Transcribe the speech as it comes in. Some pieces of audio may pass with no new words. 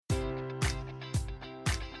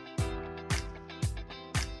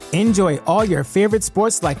Enjoy all your favorite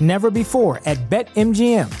sports like never before at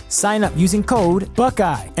BetMGM. Sign up using code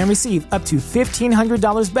Buckeye and receive up to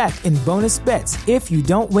 $1,500 back in bonus bets if you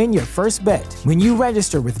don't win your first bet. When you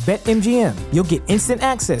register with BetMGM, you'll get instant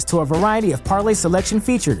access to a variety of parlay selection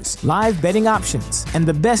features, live betting options, and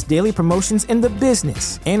the best daily promotions in the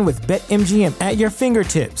business. And with BetMGM at your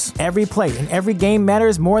fingertips, every play and every game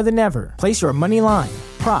matters more than ever. Place your money line,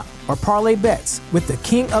 prop, or parlay bets with the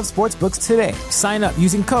king of sportsbooks today. Sign up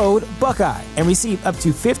using code Buckeye and receive up to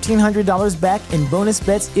 $1,500 back in bonus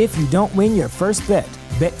bets if you don't win your first bet.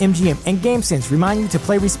 BetMGM and GameSense remind you to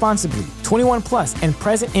play responsibly. 21 plus and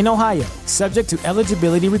present in Ohio, subject to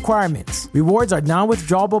eligibility requirements. Rewards are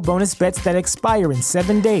non-withdrawable bonus bets that expire in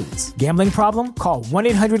 7 days. Gambling problem? Call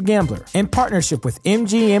 1-800-GAMBLER. In partnership with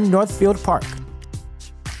MGM Northfield Park.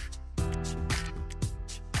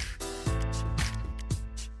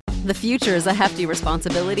 The future is a hefty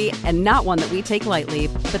responsibility and not one that we take lightly.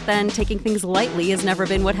 But then taking things lightly has never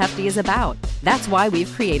been what Hefty is about. That's why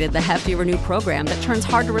we've created the Hefty Renew program that turns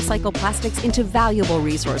hard-to-recycle plastics into valuable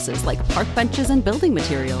resources like park benches and building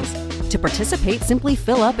materials. To participate, simply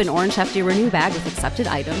fill up an orange Hefty Renew bag with accepted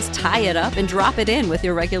items, tie it up, and drop it in with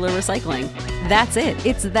your regular recycling. That's it.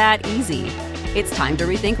 It's that easy. It's time to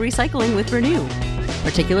rethink recycling with Renew.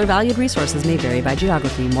 Particular valued resources may vary by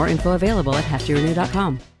geography. More info available at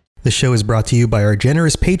heftyrenew.com. The show is brought to you by our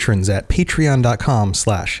generous patrons at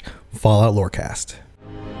patreon.com/FalloutLorecast.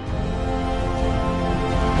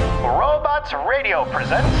 Robots Radio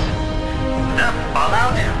presents the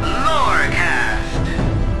Fallout Lorecast.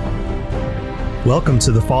 Welcome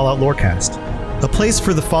to the Fallout Lorecast, a place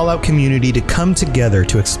for the Fallout community to come together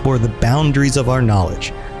to explore the boundaries of our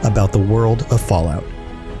knowledge about the world of Fallout.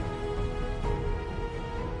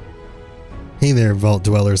 Hey there, Vault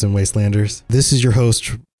Dwellers and Wastelanders. This is your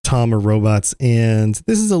host, Tom or Robots, and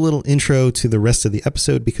this is a little intro to the rest of the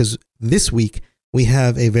episode because this week we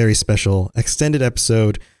have a very special extended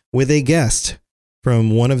episode with a guest from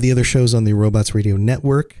one of the other shows on the Robots Radio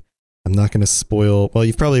Network. I'm not going to spoil, well,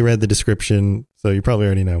 you've probably read the description, so you probably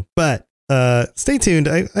already know, but stay tuned.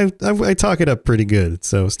 I talk it up pretty good,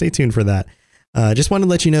 so stay tuned for that. Just wanted to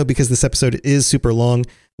let you know, because this episode is super long,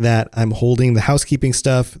 that I'm holding the housekeeping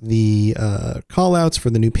stuff, the call outs for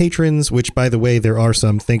the new patrons, which, by the way, there are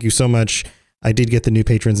some. Thank you so much. I did get the new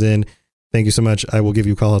patrons in. Thank you so much. I will give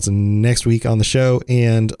you call outs next week on the show,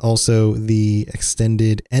 and also the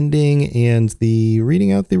extended ending and the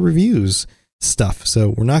reading out the reviews stuff.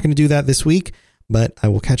 So we're not going to do that this week, but I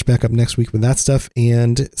will catch back up next week with that stuff.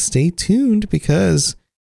 And stay tuned, because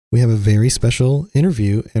we have a very special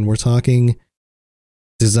interview, and we're talking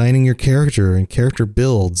designing your character and character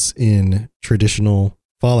builds in traditional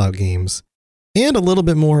Fallout games, and a little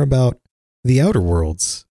bit more about the Outer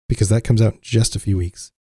Worlds, because that comes out in just a few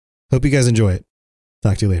weeks. Hope you guys enjoy it.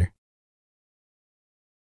 Talk to you later.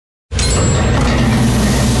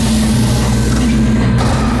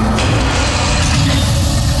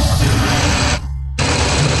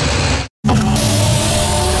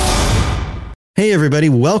 Hey everybody,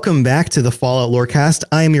 welcome back to the Fallout Lorecast.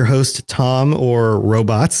 I am your host, Tom or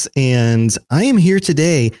Robots, and I am here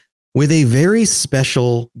today with a very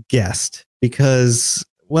special guest because,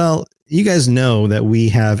 well, you guys know that we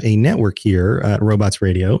have a network here at Robots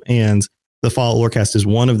Radio, and the Fallout Lorecast is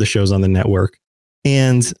one of the shows on the network.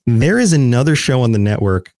 And there is another show on the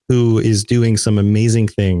network who is doing some amazing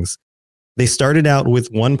things. They started out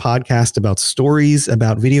with one podcast about stories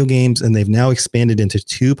about video games, and they've now expanded into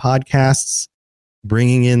 2 podcasts,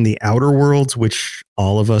 bringing in the Outer Worlds, which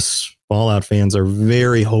all of us Fallout fans are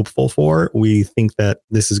very hopeful for. We think that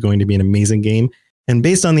this is going to be an amazing game. And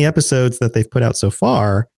based on the episodes that they've put out so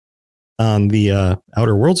far on the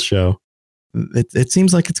Outer Worlds show, it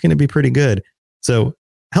seems like it's going to be pretty good. So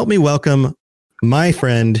help me welcome my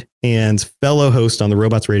friend and fellow host on the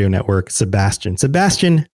Robots Radio Network, Sebastian.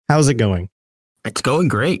 Sebastian, how's it going? It's going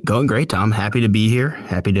great. Going great, Tom. Happy to be here.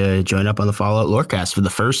 Happy to join up on the Fallout Lorecast for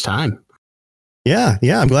the first time. Yeah.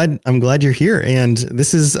 I'm glad you're here. And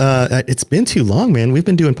this is, it's been too long, man. We've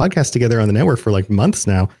been doing podcasts together on the network for like months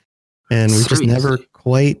now, and we've just never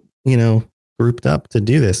quite, grouped up to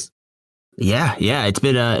do this. Yeah. It's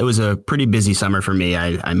been it was a pretty busy summer for me.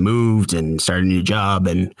 I moved and started a new job,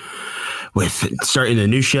 and with starting a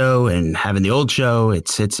new show and having the old show,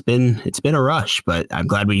 it's been a rush, but I'm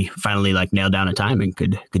glad we finally nailed down a time and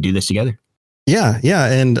could do this together. Yeah.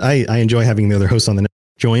 And I enjoy having the other hosts on the network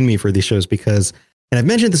join me for these shows because, and I've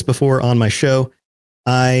mentioned this before on my show,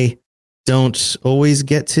 I don't always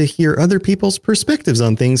get to hear other people's perspectives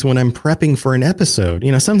on things when I'm prepping for an episode.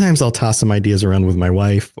 Sometimes I'll toss some ideas around with my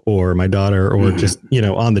wife or my daughter or just,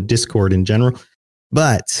 on the Discord in general.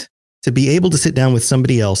 But to be able to sit down with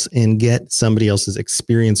somebody else and get somebody else's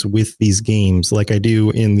experience with these games, like I do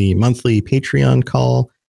in the monthly Patreon call,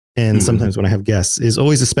 and sometimes when I have guests, is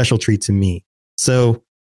always a special treat to me. So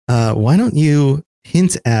why don't you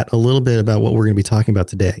hint at a little bit about what we're going to be talking about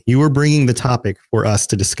today? You were bringing the topic for us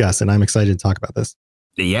to discuss, and I'm excited to talk about this.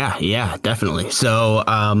 Yeah, definitely. So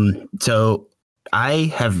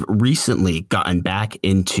I have recently gotten back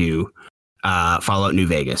into Fallout New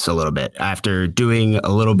Vegas a little bit after doing a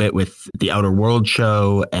little bit with the Outer World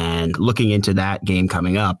show and looking into that game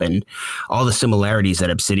coming up and all the similarities that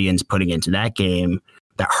Obsidian's putting into that game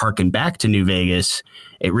that harken back to New Vegas.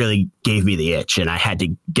 It really gave me the itch, and I had to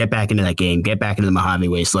get back into that game, get back into the Mojave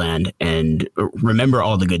Wasteland, and remember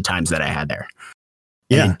all the good times that I had there.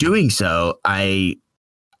 Yeah. And in doing so, I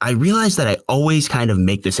realized that I always kind of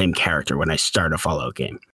make the same character when I start a Fallout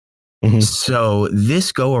game. So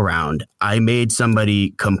this go around, I made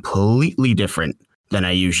somebody completely different than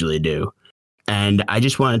I usually do. And I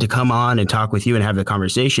just wanted to come on and talk with you and have the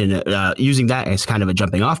conversation using that as kind of a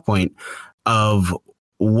jumping off point of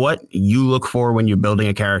what you look for when you're building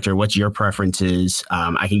a character, what's your preferences.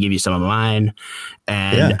 I can give you some of mine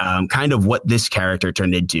and kind of what this character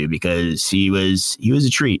turned into, because he was a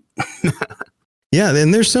treat. Yeah,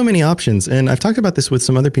 and there's so many options, and I've talked about this with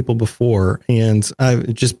some other people before, and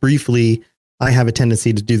just briefly, I have a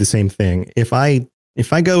tendency to do the same thing. If I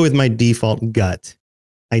go with my default gut,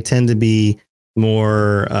 I tend to be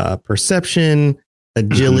more perception,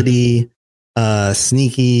 agility,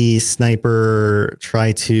 sneaky, sniper,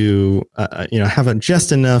 try to have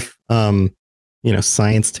just enough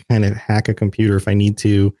science to kind of hack a computer if I need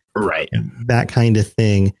to, right? That kind of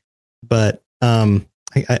thing, but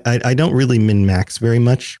I don't really min-max very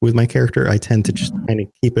much with my character. I tend to just kind of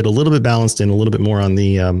keep it a little bit balanced and a little bit more on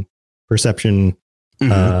the perception,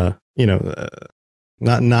 not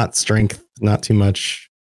strength, not too much,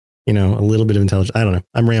 a little bit of intelligence. I don't know.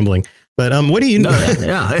 I'm rambling. But what do you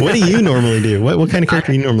what do you normally do? What kind of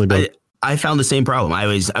character do you normally build? I found the same problem. I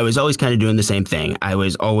was always kind of doing the same thing. I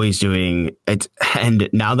was always doing it. And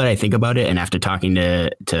now that I think about it, and after talking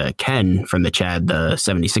to Ken from the Chad, the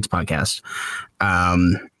 76 podcast,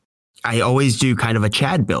 I always do kind of a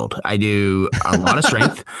Chad build. I do a lot of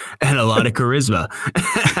strength and a lot of charisma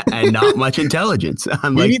and not much intelligence.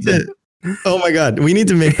 Oh my God, we need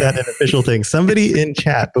to make that an official thing. Somebody in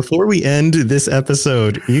chat, before we end this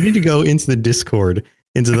episode, you need to go into the Discord,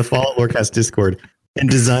 into the Fallout Lorecast Discord, and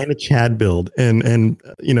design a Chad build and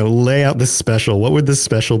lay out the special. What would the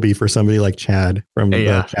special be for somebody like Chad from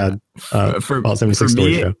the Chad Fallout 76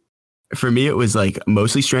 story show? For me, it was like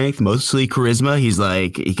mostly strength, mostly charisma. He's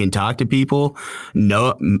like, he can talk to people.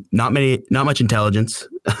 No, not much intelligence,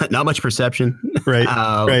 not much perception. Right.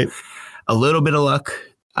 Right. A little bit of luck.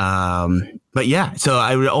 But yeah, so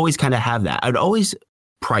I would always kind of have that. I would always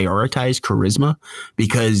prioritize charisma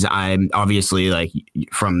because I'm obviously, like,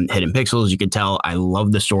 from Hidden Pixels, you could tell I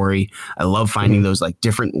love the story. I love finding those like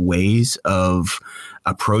different ways of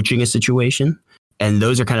approaching a situation. And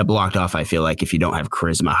those are kind of blocked off, I feel like, if you don't have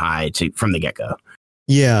charisma high from the get-go.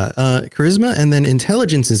 Yeah, charisma and then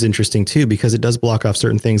intelligence is interesting too, because it does block off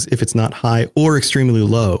certain things if it's not high or extremely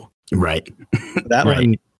low. Right. That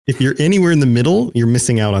one, if you're anywhere in the middle, you're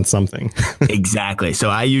missing out on something. Exactly.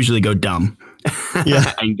 So I usually go dumb.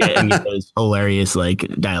 Yeah. and get those hilarious like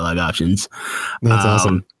dialogue options. That's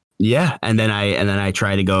awesome. Yeah, and then I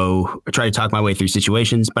try to talk my way through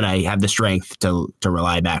situations, but I have the strength to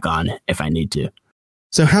rely back on if I need to.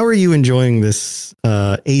 So how are you enjoying this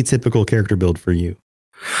atypical character build for you?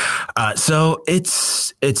 So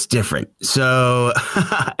it's different. So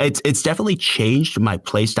it's definitely changed my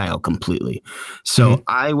play style completely. So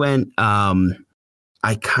I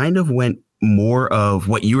kind of went more of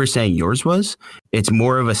what you were saying yours was. It's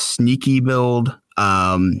more of a sneaky build.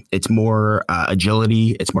 It's more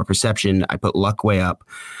agility. It's more perception. I put luck way up.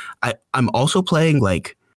 I'm also playing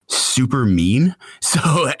like super mean.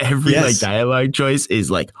 So every like dialogue choice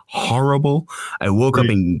is like horrible. I woke up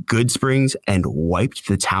in Good Springs and wiped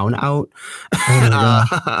the town out.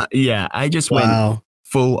 Yeah, I just went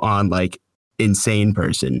full on like insane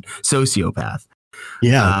person, sociopath.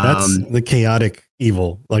 Yeah, that's the chaotic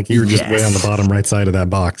evil. Like you're just way on the bottom right side of that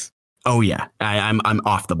box. Oh yeah, I'm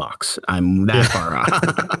off the box. I'm that far off.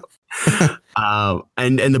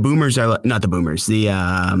 And the boomers are not the boomers. The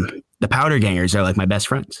powder gangers are like my best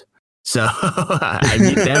friends. So I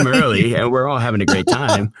meet them early, and we're all having a great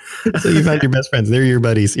time. So you found your best friends. They're your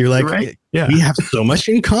buddies. You're like, we have so much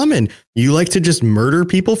in common. You like to just murder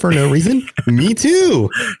people for no reason. Me too.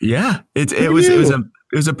 Yeah, it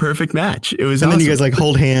It was a perfect match. It was And awesome. then you guys like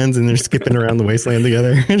hold hands and they're skipping around the wasteland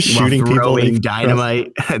together and shooting people. Throwing like,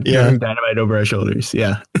 dynamite, throwing dynamite over our shoulders.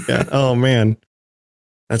 Yeah. Yeah. Oh man.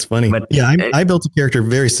 That's funny. But I built a character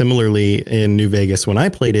very similarly in New Vegas when I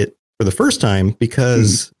played it for the first time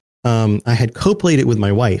because I had co-played it with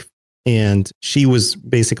my wife and she was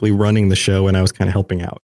basically running the show and I was kind of helping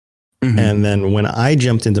out. Mhm. And then when I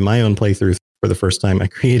jumped into my own playthrough for the first time, I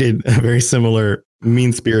created a very similar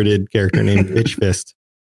mean-spirited character named Bitch Fist.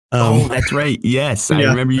 Oh, that's right. Yes. I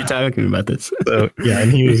remember you talking about this. So yeah,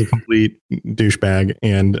 and he was a complete douchebag.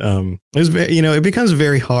 And it was very, it becomes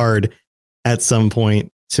very hard at some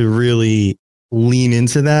point to really lean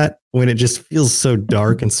into that when it just feels so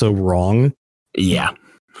dark and so wrong. Yeah.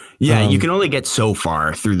 Yeah. You can only get so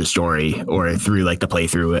far through the story or through like the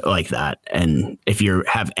playthrough like that. And if you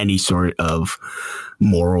have any sort of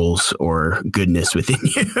morals or goodness within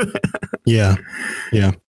you. Yeah.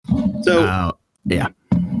 Yeah. So yeah.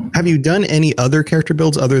 Have you done any other character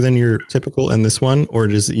builds other than your typical and this one, or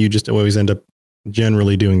does you just always end up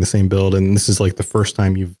generally doing the same build? And this is like the first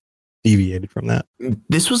time you've deviated from that?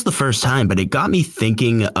 This was the first time, but it got me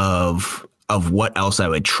thinking of what else I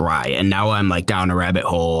would try. And now I'm like down a rabbit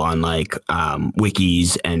hole on like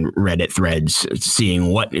wikis and Reddit threads,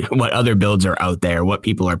 seeing what other builds are out there, what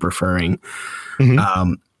people are preferring.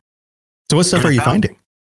 Mm-hmm. So what stuff are you finding?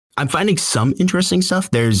 I'm finding some interesting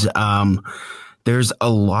stuff. There's a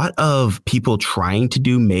lot of people trying to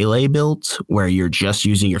do melee builds where you're just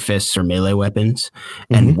using your fists or melee weapons,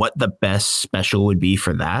 and what the best special would be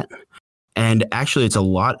for that. And actually, it's a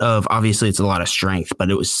lot of strength, but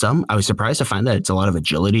I was surprised to find that it's a lot of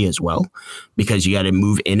agility as well, because you got to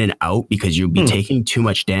move in and out because you'll be taking too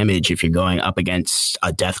much damage if you're going up against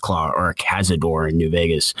a Deathclaw or a Cazador in New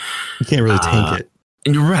Vegas. You can't really tank it.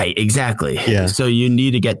 Right, exactly. Yeah. So you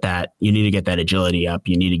need to get that. You need to get that agility up.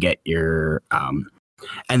 You need to get your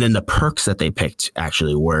and then the perks that they picked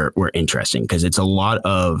actually were interesting because it's a lot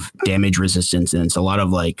of damage resistance and it's a lot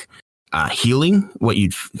of like healing, what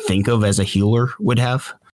you'd think of as a healer would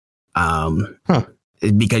have.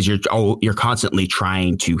 Because you're constantly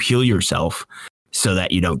trying to heal yourself so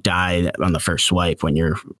that you don't die on the first swipe when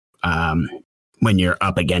you're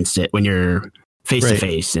up against it, when you're face to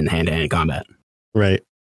face in hand-to-hand combat. Right.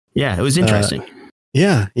 Yeah, it was interesting.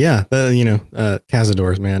 Yeah.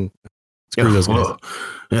 Cazadors, man. Screw those guys.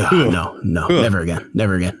 No, never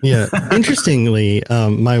again. Yeah. Interestingly,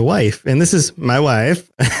 my wife, and this is my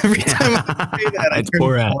wife. Every time I say that, it's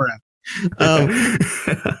Borat.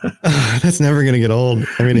 That's never going to get old.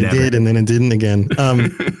 I mean, it did, and then it didn't again.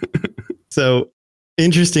 So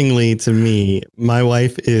interestingly to me, my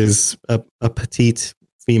wife is a petite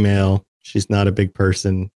female. She's not a big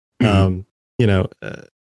person.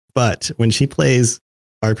 But when she plays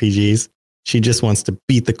RPGs, she just wants to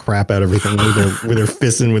beat the crap out of everything with her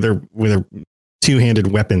fists and with her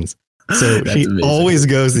two-handed weapons. So she always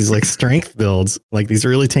goes these like strength builds, like these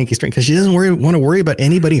really tanky strength, because she doesn't want to worry about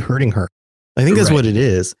anybody hurting her. I think that's what it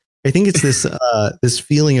is. I think it's this this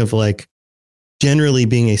feeling of like generally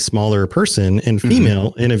being a smaller person and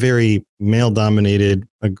female in a very male-dominated,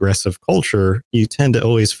 aggressive culture. You tend to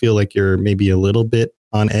always feel like you're maybe a little bit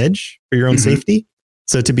on edge for your own safety.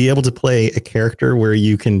 So to be able to play a character where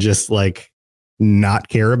you can just like not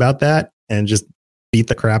care about that and just beat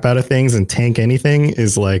the crap out of things and tank anything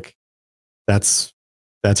is like, that's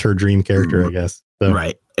her dream character, I guess. So.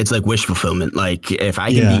 Right. It's like wish fulfillment. Like if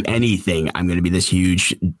I can be anything, I'm going to be this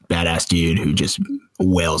huge badass dude who just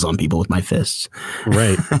wails on people with my fists.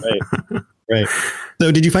 Right.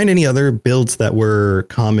 So did you find any other builds that were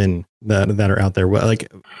common that are out there? Well,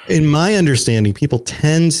 like in my understanding,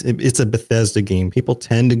 it's a Bethesda game. People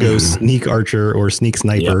tend to go sneak archer or sneak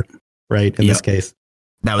sniper, right? In this case,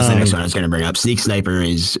 that was the next one I was going to bring up. Sneak sniper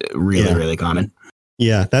is really common.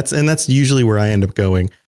 Yeah. That's usually where I end up going.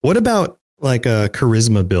 What about like a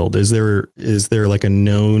charisma build? Is there like a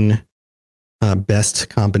known best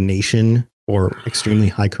combination for extremely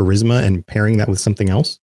high charisma and pairing that with something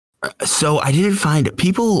else? So I didn't find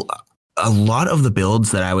a lot of the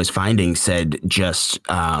builds that I was finding said just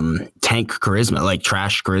tank charisma, like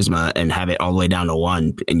trash charisma, and have it all the way down to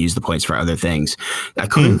 1 and use the points for other things. I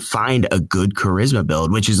couldn't find a good charisma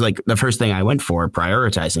build, which is like the first thing I went for,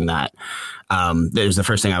 prioritizing that. That was the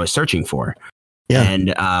first thing I was searching for. Yeah.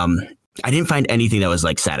 And I didn't find anything that was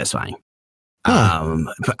like satisfying.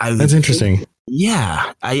 That's interesting.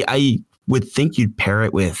 Yeah. I would think you'd pair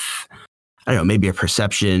it with, I don't know, maybe a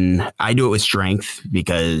perception. I do it with strength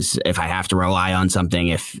because if I have to rely on something,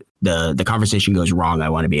 if the conversation goes wrong, I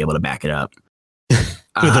want to be able to back it up.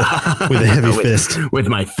 With a heavy fist. With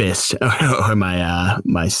my fist or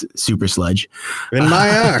my super sludge. In my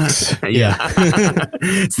axe. Yeah.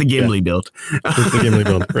 It's the Gimli build. It's the Gimli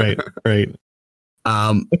build. Right.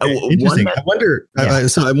 Okay, interesting. I wonder. Yeah.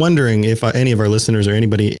 So I'm wondering if any of our listeners or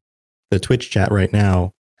anybody in the Twitch chat right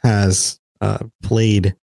now has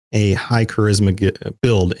played a high charisma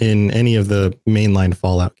build in any of the mainline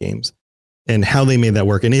Fallout games, and how they made that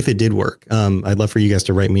work, and if it did work. I'd love for you guys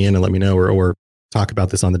to write me in and let me know, or talk about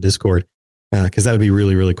this on the Discord, because that would be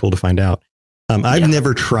really, really cool to find out. I've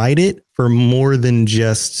never tried it for more than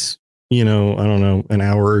just, I don't know, an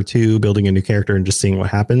hour or two building a new character and just seeing what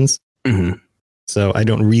happens. Mm-hmm. So I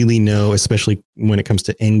don't really know, especially when it comes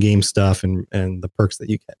to end game stuff and the perks that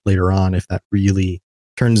you get later on, if that really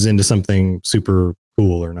turns into something super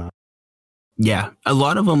cool or not. Yeah, a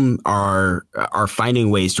lot of them are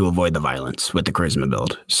finding ways to avoid the violence with the charisma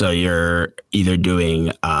build. So you're either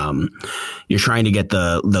doing, you're trying to get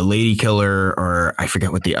the lady killer, or I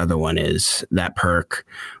forget what the other one is, that perk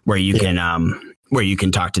where you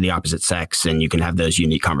can talk to the opposite sex and you can have those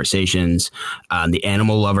unique conversations. The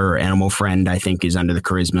animal lover or animal friend, I think, is under the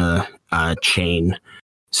charisma chain.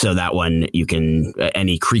 So that one, you can,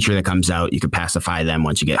 any creature that comes out, you can pacify them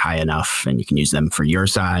once you get high enough, and you can use them for your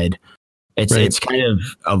side. It's kind of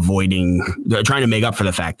trying to make up for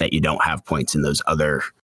the fact that you don't have points in those other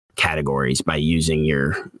categories by using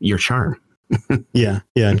your charm. Yeah,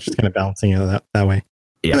 just kind of balancing it that way.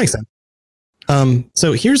 Yeah, that makes sense.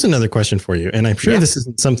 So here's another question for you, and I'm sure this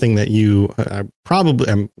isn't something that you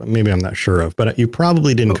probably, maybe I'm not sure of, but you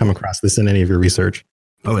probably didn't come across this in any of your research.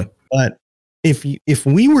 Okay, but if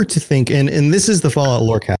we were to think, and this is the Fallout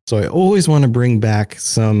Lorecast, so I always want to bring back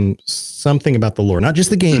something about the lore, not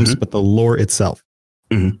just the games, but the lore itself.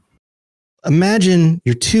 Mm-hmm. Imagine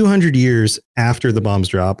you're 200 years after the bombs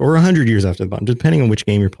drop, or 100 years after the bomb, depending on which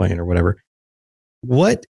game you're playing or whatever.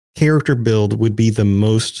 What character build would be the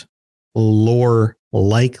most lore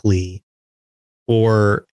likely?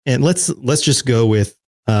 And let's just go with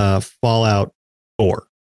Fallout 4,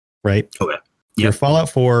 right? Okay. You're Fallout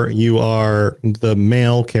 4, you are the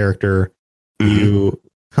male character, you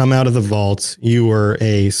come out of the vault, you were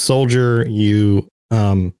a soldier, you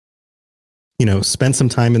spent some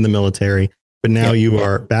time in the military, but now you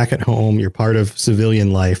are back at home, you're part of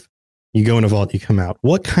civilian life, you go in a vault, you come out.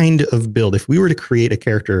 What kind of build, if we were to create a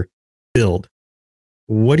character build,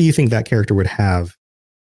 what do you think that character would have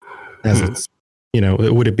as its,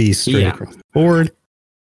 would it be straight across the board?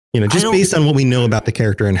 Just based on what we know about the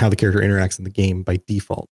character and how the character interacts in the game by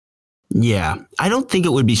default. Yeah, I don't think it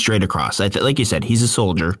would be straight across. Like you said, he's a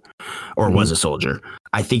soldier, or was a soldier.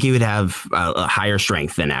 I think he would have a higher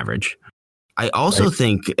strength than average. I also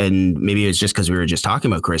think, and maybe it's just because we were just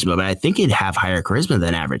talking about charisma, but I think he'd have higher charisma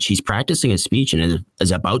than average. He's practicing his speech and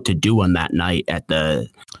is about to do one that night at the...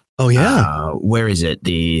 Oh, yeah. Where is it?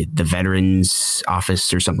 The Veterans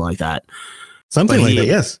Office or something like that. Something like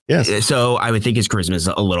that, yes. So I would think his charisma is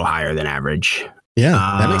a little higher than average. Yeah,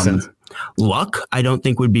 that makes sense. Luck, I don't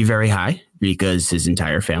think would be very high because his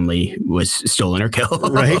entire family was stolen or killed.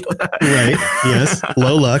 Right. Yes.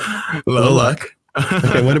 Low luck. Low luck.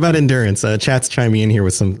 Okay, what about endurance? Chat's chiming in here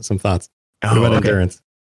with some thoughts. What about endurance?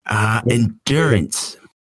 Endurance.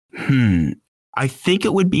 I think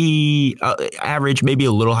it would be average, maybe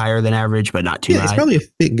a little higher than average, but not too high. He's probably a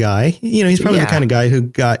fit guy. He's probably the kind of guy who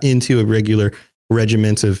got into a regular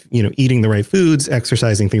regiment of, eating the right foods,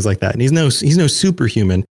 exercising, things like that. And he's no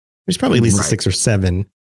superhuman. There's probably at least a 6 or 7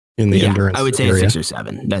 in the endurance. I would say area. a 6 or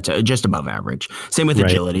 7. That's just above average. Same with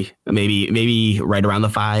agility. Maybe right around the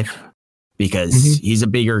 5, because he's a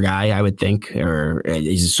bigger guy, I would think, or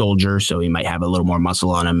he's a soldier, so he might have a little more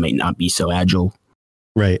muscle on him, might not be so agile.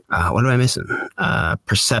 Right. What am I missing?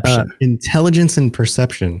 Perception. Intelligence and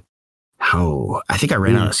perception. Oh, I think I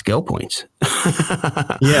ran out of skill points.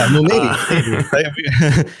 Yeah, well, maybe.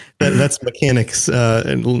 That's mechanics,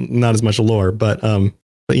 not as much lore, but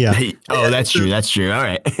yeah. Oh, that's true. That's true. All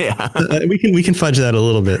right. Yeah. We can fudge that a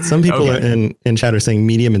little bit. Some people in chat are saying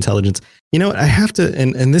medium intelligence. You know what? I have to,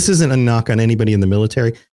 and this isn't a knock on anybody in the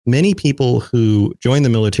military. Many people who join the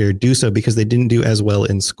military do so because they didn't do as well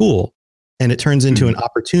in school. And it turns into an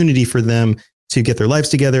opportunity for them to get their lives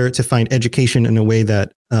together, to find education in a way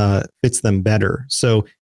that fits them better. So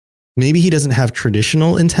maybe he doesn't have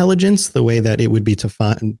traditional intelligence the way that it would be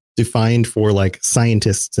defined for like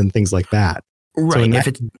scientists and things like that. Right.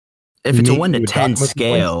 So if it's a 1 to 10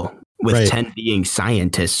 scale, with 10 being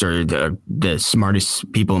scientists or the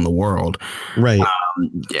smartest people in the world, right?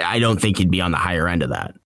 I don't think he'd be on the higher end of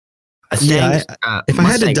that. If I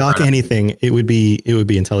had to dock anything, it would be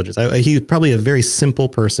intelligence. He's probably a very simple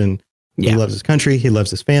person. He loves his country. He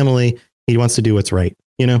loves his family. He wants to do what's right,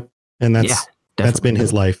 and that's been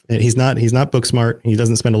his life. And he's not book smart. He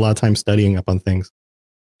doesn't spend a lot of time studying up on things.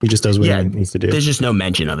 He just does what he needs to do. There's just no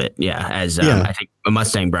mention of it. Yeah. I think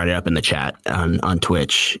Mustang brought it up in the chat on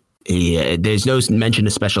Twitch. There's no mention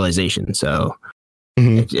of specialization. So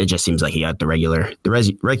it just seems like he got the regular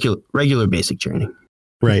basic training.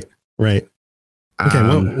 Right. Okay.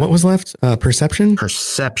 What was left? Perception?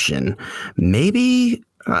 Perception. Maybe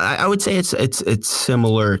I would say it's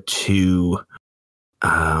similar to,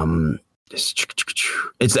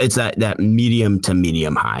 it's that medium to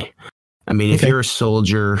medium high. I mean, if you're a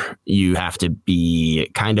soldier, you have to be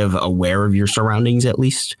kind of aware of your surroundings, at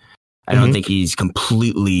least. I don't think he's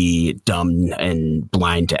completely dumb and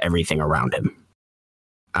blind to everything around him.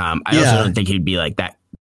 I also don't think he'd be like that.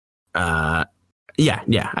 I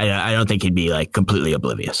don't think he'd be like completely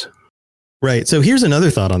oblivious. Right. So here's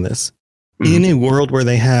another thought on this. In a world where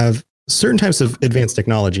they have certain types of advanced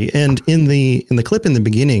technology, and in the clip in the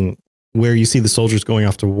beginning where you see the soldiers going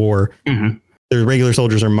off to war, the regular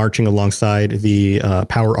soldiers are marching alongside the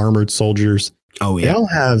power armored soldiers. Oh yeah. They all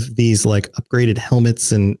have these like upgraded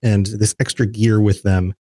helmets and this extra gear with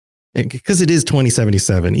them, because it is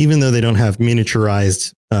 2077. Even though they don't have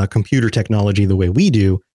miniaturized computer technology the way we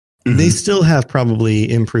do, they still have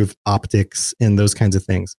probably improved optics and those kinds of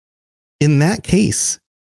things. In that case,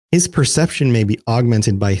 his perception may be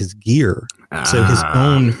augmented by his gear. So his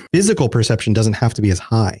own physical perception doesn't have to be as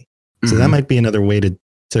high. So that might be another way to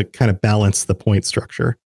kind of balance the point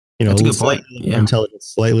structure. That's a good point. Intelligence,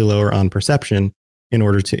 slightly lower on perception in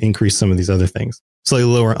order to increase some of these other things. Slightly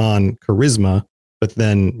lower on charisma, but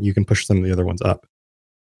then you can push some of the other ones up.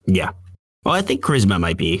 Yeah. Well, I think charisma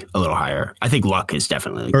might be a little higher. I think luck is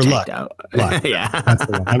definitely luck. Out. Luck. Yeah. That's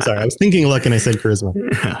the one. I'm sorry. I was thinking luck and I said charisma.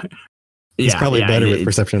 He's probably better with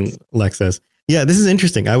perception, Lex says. Yeah, this is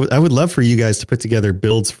interesting. I would love for you guys to put together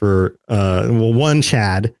builds for, one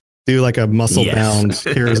Chad, do like a muscle-bound,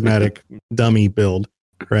 charismatic dummy build,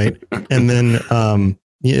 right? And then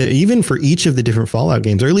even for each of the different Fallout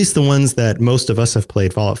games, or at least the ones that most of us have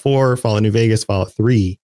played, Fallout 4, Fallout New Vegas, Fallout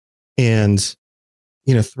 3, and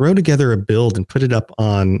throw together a build and put it up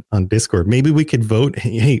on Discord. Maybe we could vote.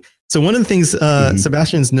 Hey, so one of the things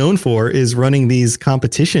Sebastian's known for is running these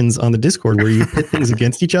competitions on the Discord where you pit things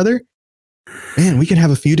against each other. Man, we could have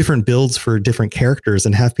a few different builds for different characters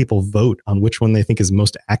and have people vote on which one they think is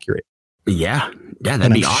most accurate. Yeah,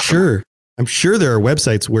 that'd be awesome. I'm sure there are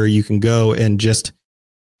websites where you can go and just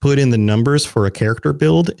put in the numbers for a character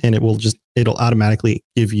build, and it'll automatically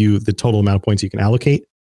give you the total amount of points you can allocate,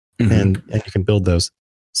 and you can build those.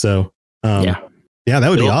 So that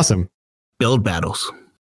would be awesome. Build battles.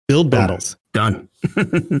 Done.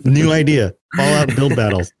 New idea. Fallout build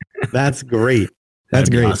battles. That's great. That's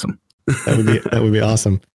great. Awesome. That would be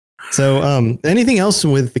awesome. So, anything else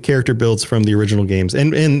with the character builds from the original games?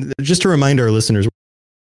 And just to remind our listeners,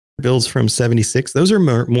 builds from 76, those are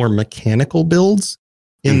more mechanical builds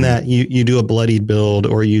in that you do a bloodied build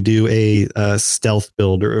or you do a stealth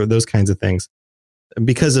build or those kinds of things.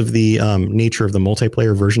 Because of the nature of the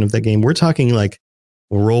multiplayer version of that game, we're talking like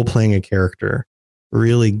role playing a character,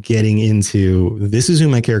 really getting into this is who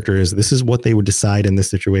my character is. This is what they would decide in this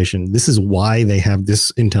situation. This is why they have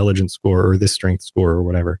this intelligence score or this strength score or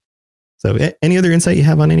whatever. So any other insight you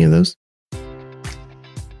have on any of those?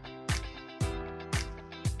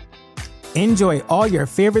 Enjoy all your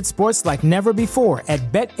favorite sports like never before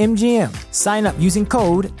at BetMGM. Sign up using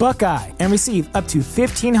code Buckeye and receive up to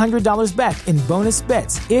 $1,500 back in bonus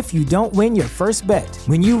bets if you don't win your first bet.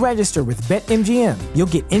 When you register with BetMGM, you'll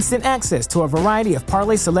get instant access to a variety of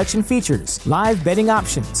parlay selection features, live betting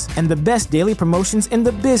options, and the best daily promotions in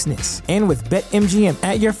the business. And with BetMGM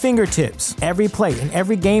at your fingertips, every play and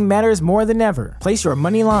every game matters more than ever. Place your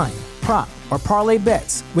money line, prop, or parlay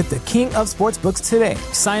bets with the king of sportsbooks today.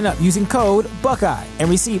 Sign up using code Buckeye and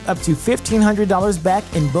receive up to $1,500 back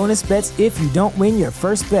in bonus bets if you don't win your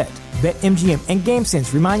first bet. BetMGM and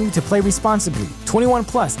GameSense remind you to play responsibly. 21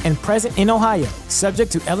 plus and present in Ohio,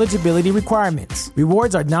 subject to eligibility requirements.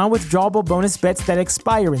 Rewards are non-withdrawable bonus bets that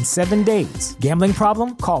expire in 7 days. Gambling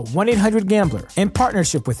problem? Call 1-800-GAMBLER in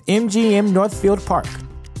partnership with MGM Northfield Park.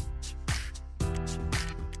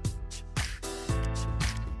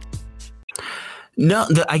 No,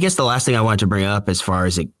 I guess the last thing I wanted to bring up as far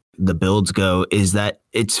as the builds go is that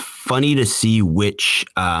it's funny to see which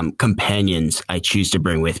companions I choose to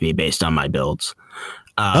bring with me based on my builds.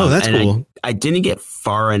 That's cool. I didn't get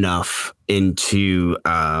far enough into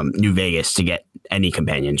New Vegas to get any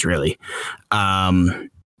companions, really.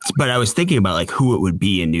 But I was thinking about like who it would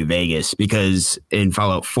be in New Vegas, because in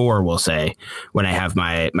Fallout 4, we'll say, when I have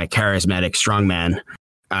my charismatic strongman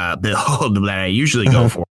build that I usually go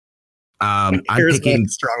for, I'm Charismatic picking.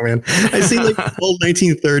 strongman. I see like old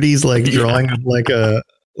 1930s like drawing of like a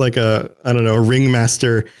I don't know, a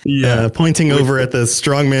ringmaster pointing over at the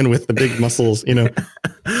strongman with the big muscles, you know,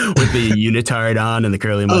 with the unitard on and the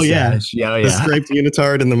curly mustache. The striped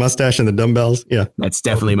unitard and the mustache and the dumbbells. Yeah, that's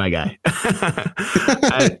definitely my guy.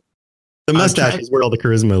 The mustache is where all the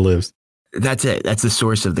charisma lives. That's it. That's the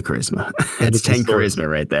source of the charisma. That's 10 charisma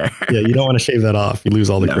right there. Yeah, you don't want to shave that off. You lose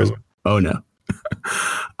all the charisma. Oh no.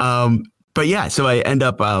 But yeah, so I end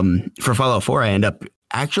up for Fallout 4, I end up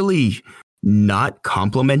actually not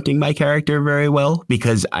complimenting my character very well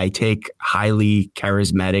because I take highly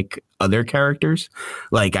charismatic other characters.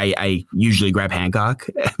 Like I usually grab Hancock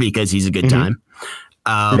because he's a good time.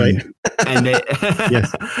 Right. And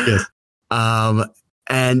yes.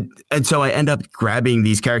 And so I end up grabbing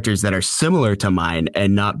these characters that are similar to mine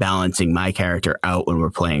and not balancing my character out when we're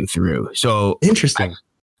playing through. So interesting.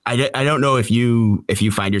 I don't know if you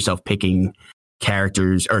find yourself picking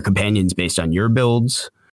characters or companions based on your builds,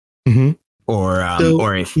 or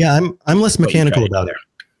if I'm less mechanical about it.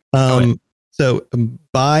 So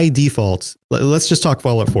by default, let's just talk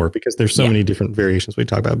Fallout 4 because there's so many different variations we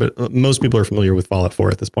talk about, but most people are familiar with Fallout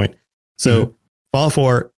 4 at this point. So Fallout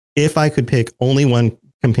 4, if I could pick only one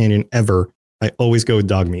companion ever, I always go with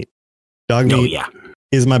Dogmeat. Dogmeat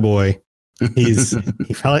is my boy. He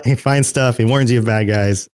finds stuff. He warns you of bad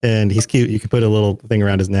guys, and he's cute. You can put a little thing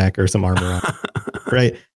around his neck or some armor on,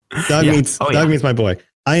 right? Dogmeat's my boy.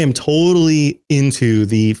 I am totally into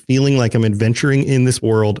the feeling like I'm adventuring in this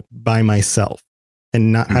world by myself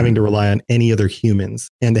and not having to rely on any other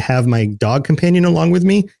humans. And to have my dog companion along with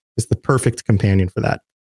me is the perfect companion for that.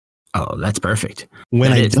 Oh, that's perfect.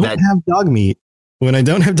 When I don't have Dogmeat,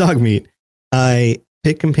 I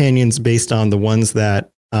pick companions based on the ones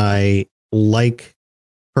that I like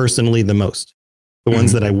personally the most, the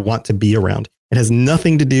ones that I want to be around. It has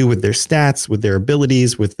nothing to do with their stats, with their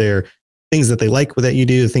abilities, with their things that they like that you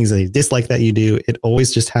do, the things that they dislike that you do. It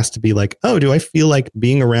always just has to be like, oh, do I feel like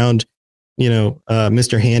being around,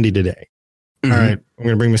 Mr. Handy today? All right, I'm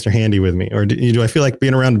going to bring Mr. Handy with me. Or do I feel like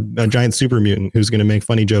being around a giant super mutant who's going to make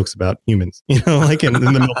funny jokes about humans? Like in the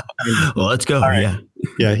middle. Well, let's go. Right.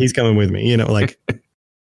 Yeah, he's coming with me.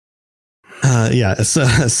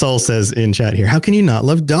 Saul says in chat here, how can you not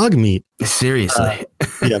love Dogmeat? Seriously.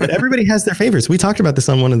 But everybody has their favorites. We talked about this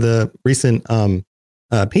on one of the recent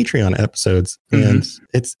Patreon episodes, and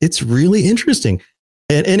it's really interesting.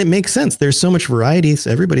 And it makes sense. There's so much variety.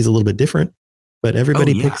 So everybody's a little bit different, but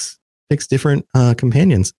everybody picks different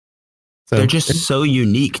companions. So they're just so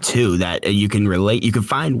unique too that you can relate. You can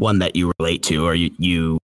find one that you relate to, or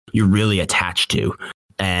you're really attached to,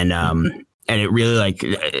 and it really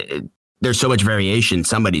there's so much variation.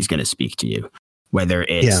 Somebody's going to speak to you, whether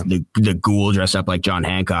it's the ghoul dressed up like John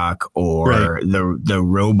Hancock, or the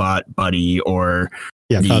robot buddy, or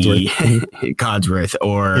Codsworth,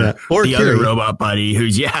 or the other robot buddy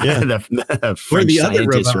who's the French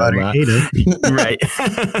scientist robot. Right.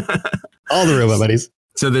 All the robot buddies.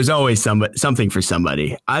 So there's always something for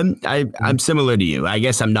somebody. I'm similar to you. I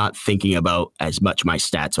guess I'm not thinking about as much my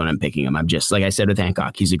stats when I'm picking him. I'm just, like I said with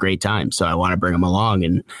Hancock, he's a great time, so I want to bring him along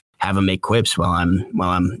and have him make quips while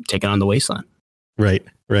I'm taking on the wasteland. Right.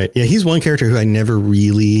 Yeah, he's one character who I never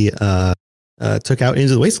really took out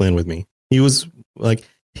into the wasteland with me. He was like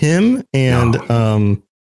him and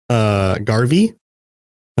Garvey.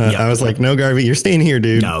 I was like, no, Garvey, you're staying here,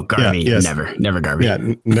 dude. No, Garvey, never Garvey. Yeah,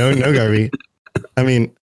 no Garvey. I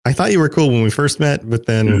mean, I thought you were cool when we first met, but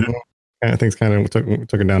then things kind of took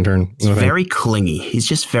a downturn. He's very clingy. He's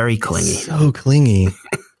just very clingy. So clingy.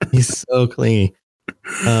 He's so clingy.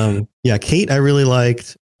 Kate, I really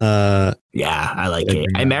liked. I like Kate.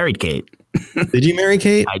 I married Kate. Did you marry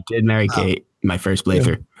Kate? I did marry Kate. My first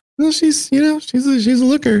playthrough. Yeah. Well, she's a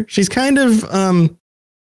looker. She's kind of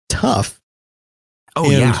tough. Oh,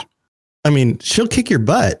 and, I mean, she'll kick your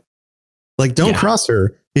butt. Like, don't cross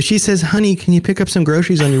her. If she says, honey, can you pick up some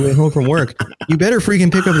groceries on your way home from work? You better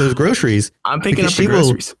freaking pick up those groceries. I'm picking up the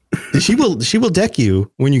groceries. She will deck you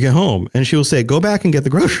when you get home, and she will say, go back and get the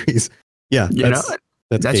groceries. Yeah.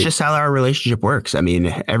 That's just how our relationship works. I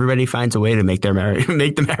mean, everybody finds a way to make the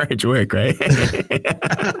marriage work, right?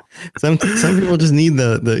 Some people just need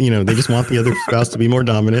they just want the other spouse to be more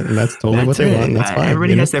dominant, and that's totally what they want. And that's fine.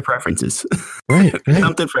 Everybody has their preferences. Right.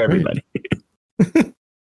 Something for everybody.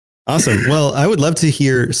 Awesome. Well, I would love to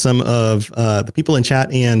hear some of the people in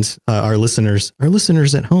chat and our listeners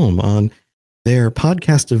at home on their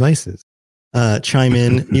podcast devices. Chime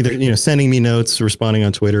in, either sending me notes, responding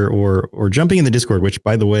on Twitter, or jumping in the Discord. Which,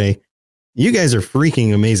 by the way, you guys are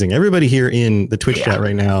freaking amazing. Everybody here in the Twitch chat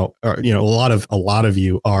right now, are, you know, a lot of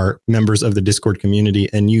you are members of the Discord community,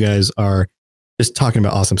 and you guys are just talking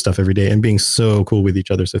about awesome stuff every day and being so cool with each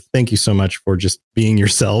other. So thank you so much for just being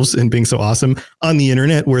yourselves and being so awesome on the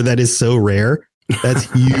internet where that is so rare.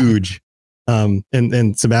 That's huge.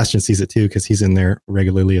 And Sebastian sees it too, because he's in there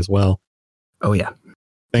regularly as well. Oh yeah.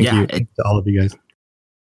 Thank you to all of you guys.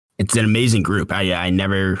 It's an amazing group. I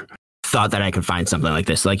never thought that I could find something like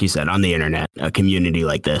this, like you said, on the internet, a community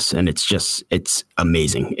like this. And it's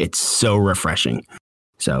amazing. It's so refreshing.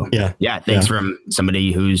 So thanks from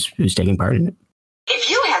somebody who's taking part in it. If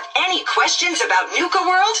you have any questions about Nuka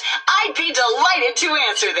World, I'd be delighted to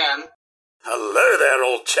answer them. Hello there,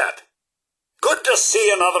 old chap. Good to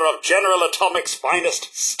see another of General Atomic's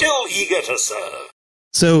finest, still eager to serve.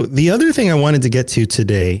 So the other thing I wanted to get to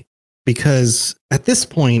today, because at this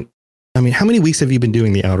point, I mean, how many weeks have you been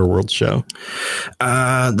doing the Outer Worlds show?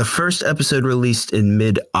 The first episode released in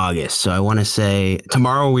mid-August. So I want to say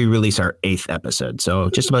tomorrow we release our 8th episode.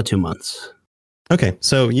 So just about 2 months. Okay.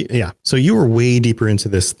 So so you were way deeper into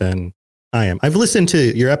this than I am. I've listened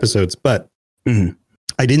to your episodes, but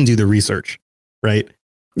I didn't do the research. Right.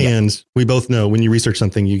 Yeah. And we both know when you research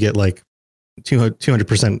something, you get like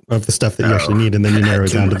 200% of the stuff that you actually need. And then you narrow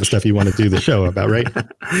it down to the stuff you want to do the show about. Right.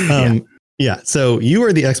 So you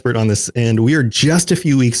are the expert on this, and we are just a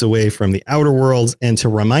few weeks away from the Outer Worlds. And to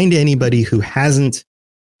remind anybody who hasn't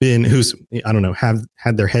been, who's, I don't know, have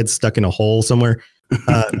had their head stuck in a hole somewhere,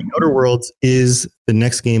 the Outer Worlds is the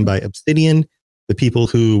next game by Obsidian, the people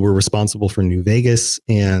who were responsible for New Vegas,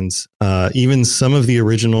 and even some of the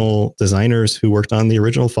original designers who worked on the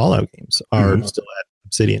original Fallout games are still at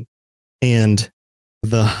Obsidian. And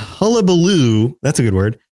the hullabaloo, that's a good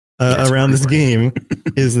word, around this game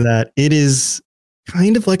is that it is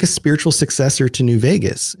kind of like a spiritual successor to New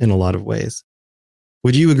Vegas in a lot of ways.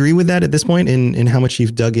 Would you agree with that at this point in how much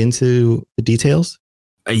you've dug into the details?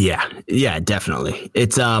 Yeah, definitely.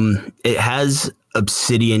 It's it has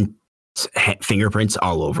Obsidian fingerprints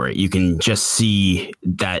all over it. You can just see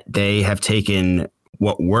that they have taken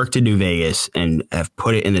what worked in New Vegas and have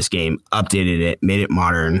put it in this game, updated it, made it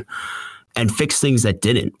modern, and fixed things that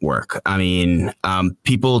didn't work. I mean,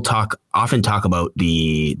 people often talk about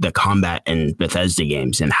the combat in Bethesda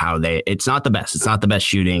games and how it's not the best. It's not the best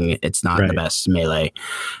shooting. It's not the best melee.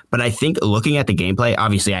 But I think looking at the gameplay,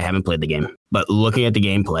 obviously I haven't played the game, but looking at the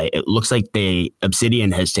gameplay, it looks like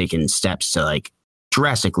Obsidian has taken steps to like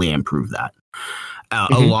drastically improve that.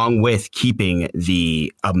 Along with keeping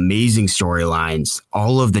the amazing storylines,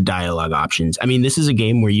 all of the dialogue options. I mean, this is a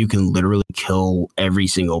game where you can literally kill every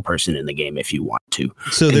single person in the game if you want to.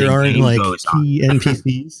 So there aren't like key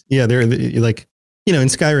NPCs. Yeah, they're like, you know, in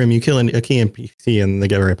Skyrim, you kill a key NPC and they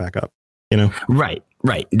get right back up, you know? Right.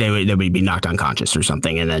 They would be knocked unconscious or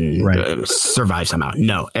something and then survive somehow.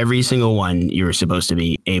 No, every single one you're supposed to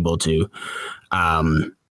be able to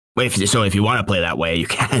if you want to play that way, you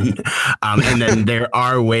can. And then there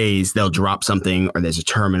are ways they'll drop something, or there's a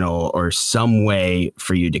terminal or some way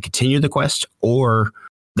for you to continue the quest, or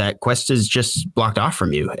that quest is just blocked off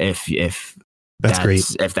from you. If that's great.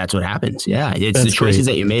 If that's what happens. Yeah. It's that's the choices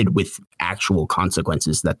that you made with actual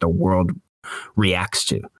consequences that the world reacts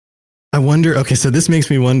to. I wonder. Okay. So this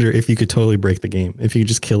makes me wonder if you could totally break the game, if you could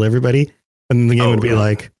just kill everybody and the game would be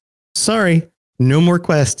like, sorry, no more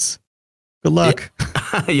quests. Good luck.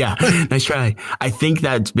 Yeah, nice try. I think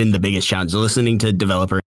that's been the biggest challenge, listening to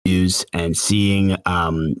developer reviews and seeing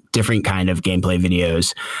different kind of gameplay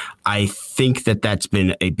videos. I think that's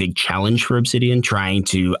been a big challenge for Obsidian, trying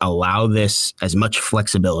to allow this as much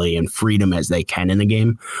flexibility and freedom as they can in the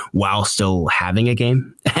game while still having a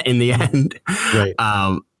game in the end. Right.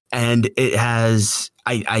 And it has,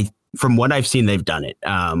 from what I've seen, they've done it.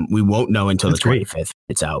 We won't know until the 25th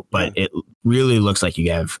it's out, but it really looks like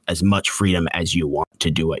you have as much freedom as you want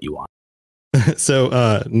to do what you want.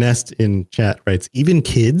 So Nest in chat writes, even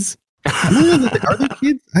kids? Are there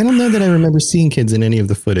kids? I don't know that I remember seeing kids in any of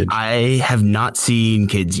the footage. I have not seen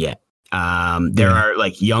kids yet. There are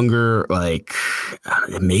like younger, like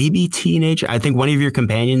maybe teenage. I think one of your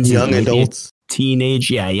companions, young adults,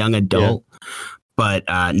 teenage. Yeah, young adult, but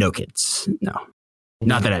no kids. No.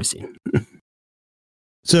 Not that I've seen.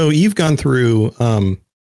 So you've gone through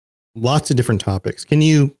lots of different topics. Can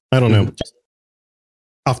you, I don't know, just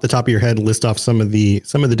off the top of your head, list off some of the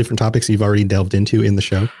different topics you've already delved into in the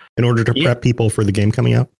show in order to prep people for the game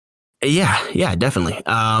coming out? Yeah, definitely.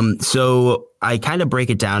 So I kind of break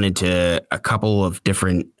it down into a couple of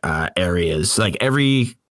different areas. Like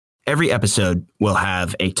every episode will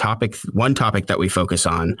have one topic that we focus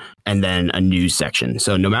on, and then a news section.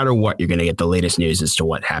 So no matter what, you're going to get the latest news as to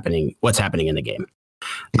what's happening in the game.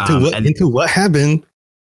 Into what happened?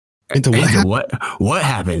 What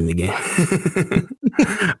happened in the game?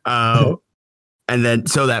 And then,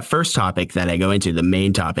 so that first topic that I go into, the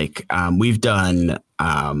main topic, we've done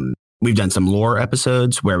some lore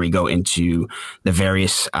episodes where we go into the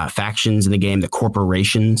various factions in the game, the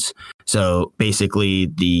corporations. So basically,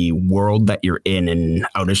 the world that you're in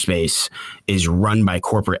outer space is run by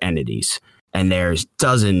corporate entities. And there's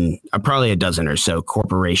probably a dozen or so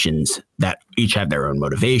corporations that each have their own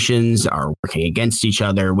motivations, are working against each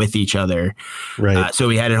other, with each other. Right. So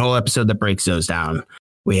we had a whole episode that breaks those down.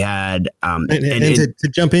 We had to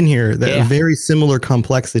jump in here, that very similar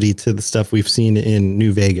complexity to the stuff we've seen in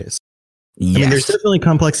New Vegas. Yes. I mean, there's definitely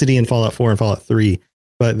complexity in Fallout 4 and Fallout 3,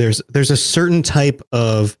 but there's a certain type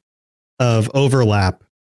of overlap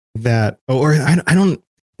that, or I don't.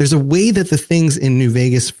 There's a way that the things in New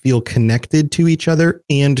Vegas feel connected to each other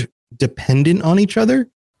and dependent on each other.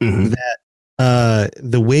 Mm-hmm. That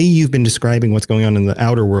the way you've been describing what's going on in the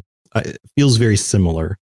outer world feels very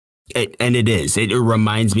similar. And it is. It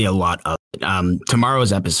reminds me a lot of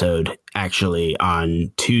tomorrow's episode, actually,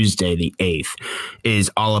 on Tuesday, the 8th, is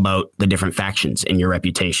all about the different factions and your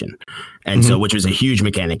reputation. And so, which was a huge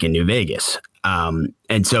mechanic in New Vegas. And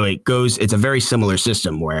so it's a very similar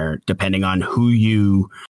system where depending on who you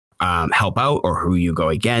help out or who you go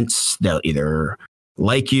against, they'll either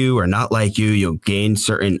like you or not like you. You'll gain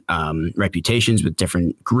certain reputations with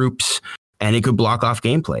different groups. And it could block off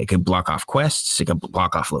gameplay. It could block off quests. It could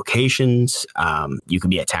block off locations. You could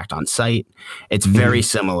be attacked on site. It's very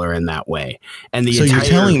similar in that way. And you're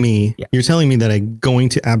telling me that I'm going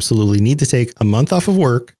to absolutely need to take a month off of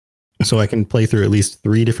work so I can play through at least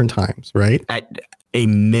 3 different times, right? At a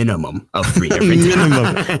minimum of 3 different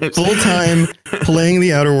times. Full time playing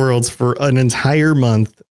the Outer Worlds for an entire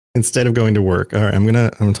month instead of going to work. All right, I'm gonna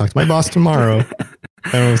talk to my boss tomorrow.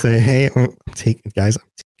 I'm gonna say, hey, I'm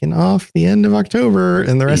taking off the end of October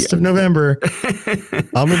and the rest of November.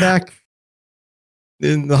 I'll be back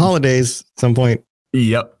in the holidays at some point.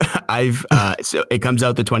 Yep. So it comes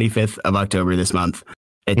out the 25th of October this month.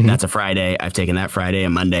 That's a Friday. I've taken that Friday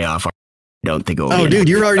and Monday off. I don't think it will be enough.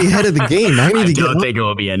 You're already ahead of the game. I don't think it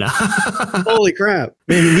will be enough. Holy crap.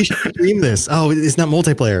 Maybe we should stream this. Oh, it's not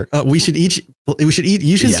multiplayer.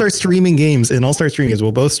 You should start streaming games and I'll start streaming as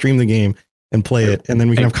we'll both stream the game and play it, and then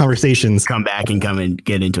we can have conversations. Come back and come and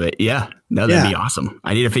get into it. Yeah, that'd be awesome.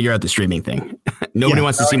 I need to figure out the streaming thing. Nobody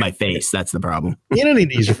wants to see my face. That's the problem. You don't need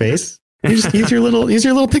to use your face. You just use your little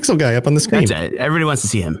pixel guy up on the screen. That's it. Everybody wants to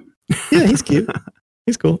see him. Yeah, he's cute.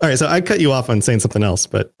 He's cool. All right, so I cut you off on saying something else,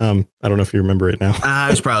 but I don't know if you remember it now. I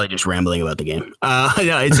was probably just rambling about the game.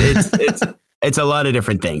 No, it's a lot of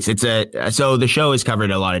different things. So the show has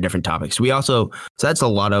covered a lot of different topics. So that's a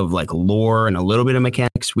lot of like lore and a little bit of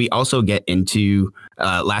mechanics. We also get into,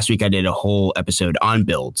 last week I did a whole episode on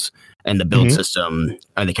builds and the build system,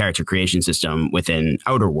 the character creation system within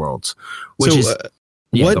Outer Worlds, what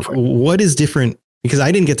is different? Because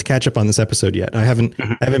I didn't get to catch up on this episode yet. I haven't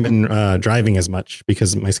been driving as much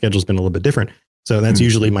because my schedule's been a little bit different. So that's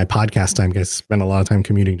usually my podcast time because I spend a lot of time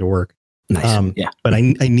commuting to work. Nice. But I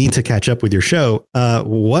need to catch up with your show.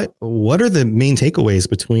 What are the main takeaways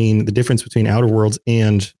between the difference between Outer Worlds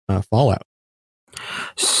and Fallout?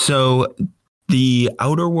 So the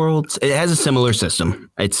Outer Worlds, it has a similar system.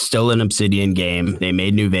 It's still an Obsidian game. They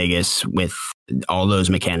made New Vegas with all those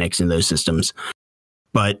mechanics and those systems.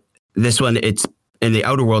 But this one, in the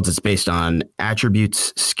Outer Worlds, it's based on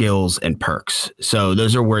attributes, skills, and perks. So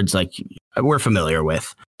those are words like we're familiar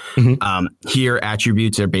with. Here,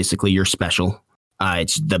 attributes are basically your special.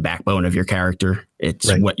 It's the backbone of your character.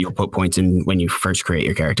 It's what you'll put points in when you first create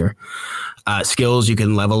your character. Skills, you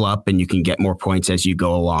can level up and you can get more points as you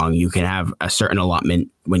go along. You can have a certain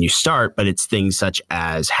allotment when you start, but it's things such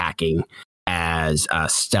as hacking, as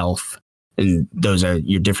stealth, and those are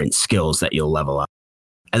your different skills that you'll level up.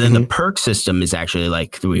 And then the perk system is actually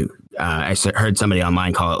like I heard somebody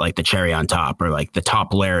online call it like the cherry on top, or like the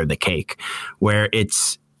top layer of the cake, where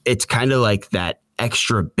it's kind of like that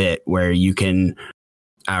extra bit where you can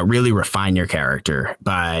really refine your character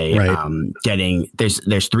by getting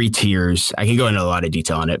there's 3 tiers. I can go into a lot of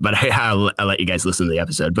detail on it, but I'll let you guys listen to the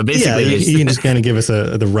episode. But basically, you can just kind of give us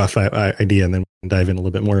the rough idea, and then we can dive in a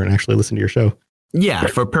little bit more and actually listen to your show. Yeah,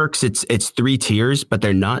 for perks, it's 3 tiers, but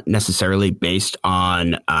they're not necessarily based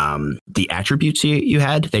on the attributes you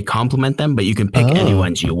had. They complement them, but you can pick any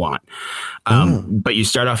ones you want. But you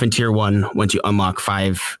start off in tier 1. Once you unlock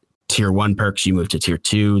 5 tier 1 perks, you move to tier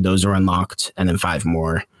 2. Those are unlocked, and then 5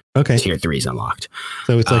 more. Okay. Tier 3 is unlocked.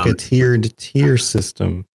 So it's like a tiered tier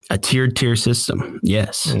system. A tiered tier system,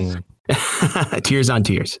 yes. Tiers on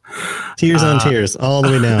tiers. Tiers on tiers, all the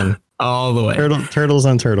way down. all the way. Turtles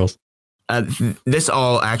on turtles. This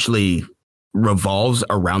all actually revolves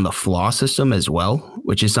around the flaw system as well,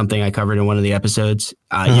 which is something I covered in one of the episodes.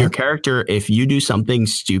 Your character, if you do something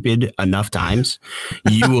stupid enough times,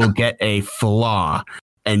 you will get a flaw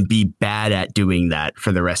and be bad at doing that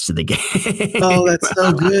for the rest of the game. Oh, that's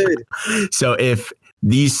so good. So if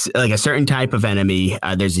these, like a certain type of enemy,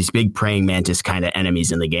 there's these big praying mantis kind of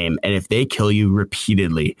enemies in the game. And if they kill you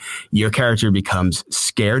repeatedly, your character becomes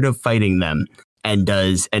scared of fighting them and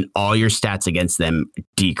all your stats against them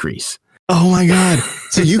decrease. Oh my God.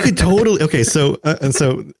 So you could totally, okay. So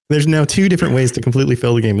there's now 2 different ways to completely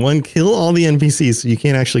fail the game. 1, kill all the NPCs so you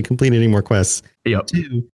can't actually complete any more quests. Yep.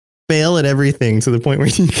 2, fail at everything to the point where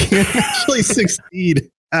you can't actually succeed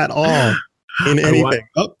at all in anything.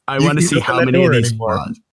 I want to see how many of these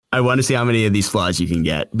flaws. I want to see how many of these flaws you can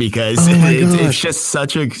get, because it's just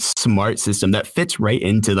such a smart system that fits right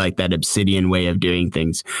into like that Obsidian way of doing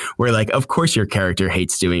things, where like, of course your character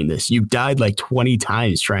hates doing this. You died like 20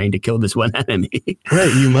 times trying to kill this one enemy.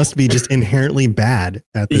 Right. You must be just inherently bad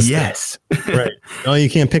at this. Yes. Right. Oh, you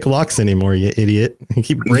can't pick locks anymore, you idiot. You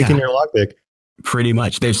keep breaking your lockpick. Pretty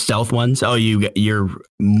much. There's stealth ones. Oh, you're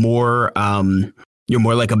more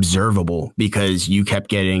like observable because you kept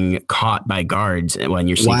getting caught by guards when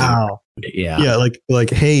you're sneaking around. Yeah, like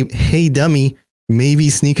hey dummy, maybe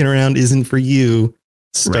sneaking around isn't for you.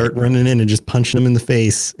 Start running in and just punching them in the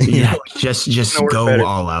face. Yeah, just go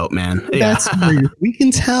all out, man. That's we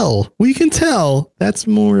can tell that's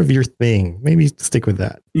more of your thing. Maybe stick with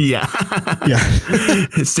that. Yeah.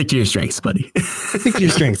 Stick to your strengths, buddy. Stick to your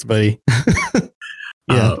strengths, buddy.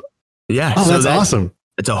 Yeah. Yeah. Oh, so that's awesome.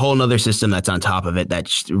 It's a whole nother system that's on top of it.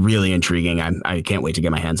 That's really intriguing. I can't wait to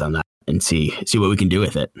get my hands on that and see what we can do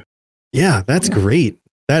with it. Yeah, that's great.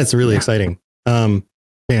 That is really exciting.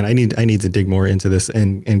 Man, I need to dig more into this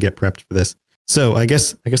and get prepped for this. So I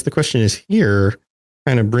guess the question is here,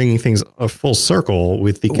 kind of bringing things a full circle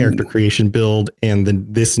with the character creation build and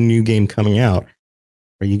this new game coming out.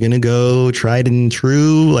 Are you going to go tried and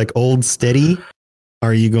true, like old steady?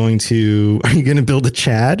 Are you going to build a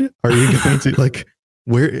Chad? Are you going to like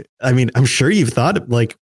where? I mean, I'm sure you've thought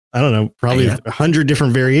like, I don't know, probably 100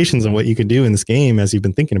 different variations on what you could do in this game as you've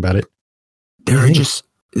been thinking about it. There are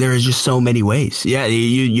just so many ways. Yeah,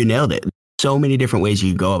 you nailed it. So many different ways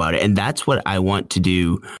you can go about it. And that's what I want to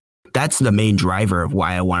do. That's the main driver of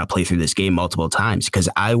why I want to play through this game multiple times, because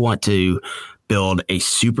I want to build a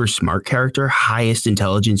super smart character, highest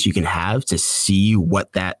intelligence you can have, to see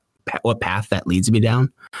what path that leads me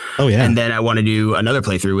down. Oh yeah. And then I want to do another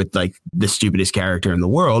playthrough with like the stupidest character in the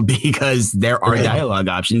world, because there are dialogue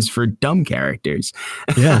options for dumb characters.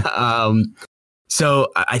 Yeah.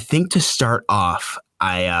 So I think to start off,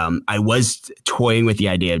 I was toying with the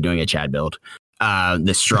idea of doing a Chad build.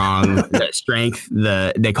 The strong, the strength,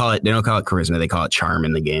 they don't call it charisma, they call it charm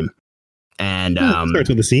in the game. And starts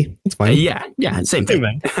with a C. It's fine. Yeah, same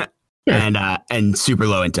thing. Sure. And super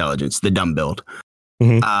low intelligence, the dumb build.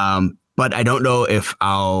 Mm-hmm. But I don't know if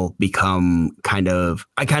I'll become I kind of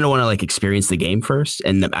want to like experience the game first,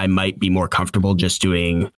 and I might be more comfortable just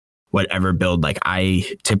doing whatever build like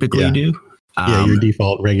I typically do. Your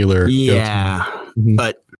default regular. Yeah. Mm-hmm.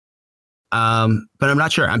 But I'm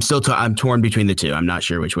not sure. I'm torn between the two. I'm not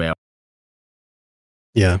sure which way.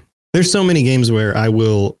 Yeah. There's so many games where I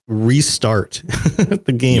will restart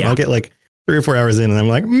the game. I'll get like 3 or 4 hours in and I'm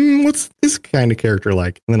like, what's this kind of character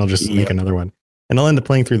like? And then I'll just make another one. And I'll end up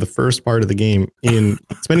playing through the first part of the game in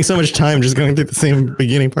spending so much time just going through the same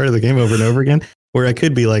beginning part of the game over and over again, where I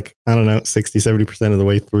could be like, I don't know, 60, 70% of the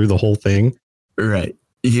way through the whole thing. Right.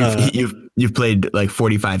 You've played like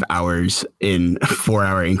 45 hours in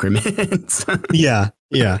 4-hour increments. Yeah.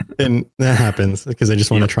 And that happens because I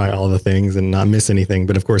just want to try all the things and not miss anything.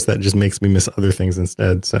 But of course, that just makes me miss other things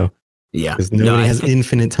instead. So because nobody has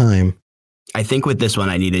infinite time. I think with this one,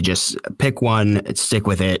 I need to just pick one, stick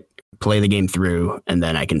with it, play the game through, and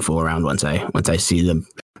then I can fool around once I see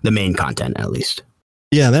the main content at least.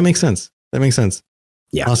 Yeah, that makes sense.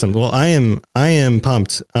 Yeah. Awesome. Well, I am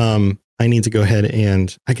pumped. I need to go ahead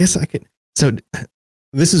and I guess I could. So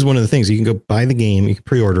this is one of the things you can go buy the game, you can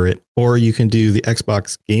pre-order it, or you can do the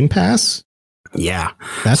Xbox Game Pass. Yeah.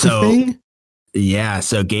 That's a thing. Yeah.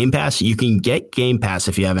 So Game Pass, you can get Game Pass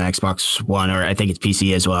if you have an Xbox One, or I think it's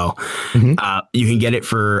PC as well. Mm-hmm. You can get it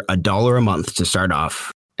for $1 a month to start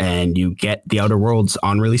off, and you get The Outer Worlds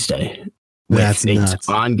on release day. That's nuts.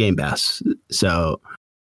 On Game Pass. So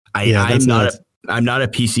I'm not a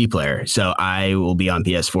PC player, so I will be on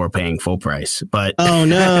PS4 paying full price. But oh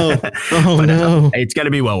no, it's going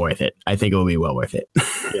to be well worth it. I think it will be well worth it.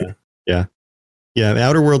 Yeah. The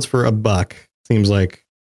Outer Worlds for $1 seems like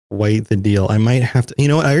quite the deal. I might have to, you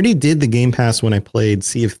know what? I already did the Game Pass when I played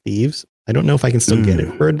Sea of Thieves. I don't know if I can still get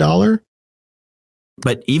it for $1.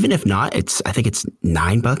 But even if not, I think it's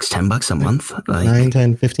 $9, $10 a month. Like, 9,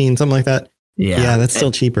 10, 15, something like that. Yeah, that's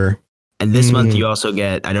still cheaper. And this month you also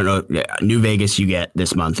get, I don't know, New Vegas you get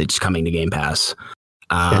this month. It's coming to Game Pass.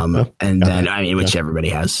 And then, I mean, which everybody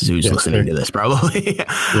has who's listening to this probably.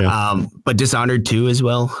 But Dishonored 2 as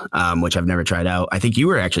well, which I've never tried out. I think you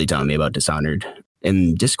were actually telling me about Dishonored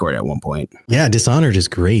in Discord at one point. Yeah, Dishonored is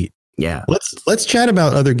great. Yeah. Let's chat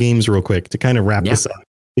about other games real quick to kind of wrap this up,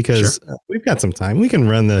 because we've got some time. We can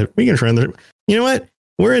run the, you know what?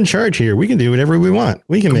 We're in charge here. We can do whatever we want.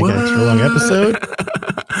 We can make an extra long episode.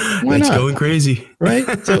 Why not? Going crazy. Right.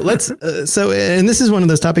 So and this is one of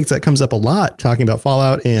those topics that comes up a lot, talking about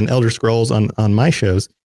Fallout and Elder Scrolls on my shows,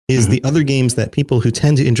 is the other games that people who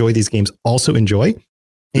tend to enjoy these games also enjoy.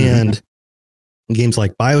 And games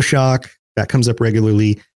like BioShock, that comes up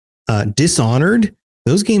regularly. Dishonored,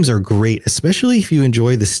 those games are great, especially if you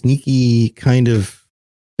enjoy the sneaky kind of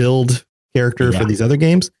build character for these other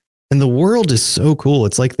games. And the world is so cool.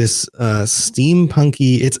 It's like this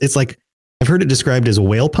steampunky, it's like, I've heard it described as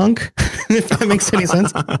whale punk, if that makes any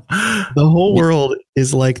sense. The whole world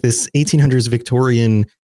is like this 1800s Victorian,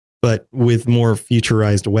 but with more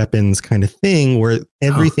futurized weapons kind of thing, where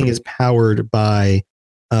everything is powered by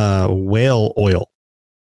whale oil.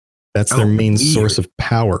 That's their main source of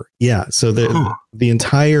power. Yeah. So the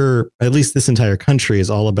entire, at least this entire country, is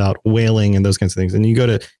all about whaling and those kinds of things. And you go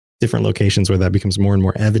to different locations where that becomes more and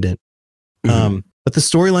more evident. But the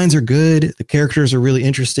storylines are good. The characters are really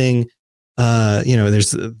interesting.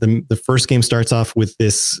 There's the first game starts off with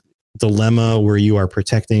this dilemma where you are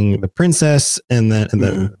protecting the princess, and then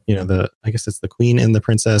I guess it's the queen and the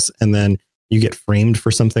princess, and then you get framed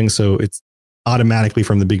for something. So it's automatically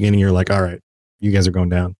from the beginning, you're like, all right, you guys are going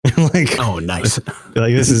down. Like, oh, nice.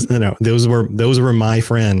 Like, this is, those were my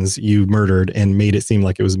friends you murdered and made it seem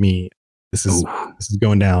like it was me. This is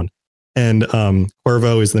going down. And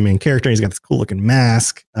Cuervo is the main character. He's got this cool looking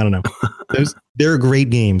mask. I don't know. They're great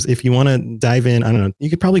games. If you want to dive in, I don't know, you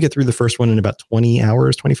could probably get through the first one in about 20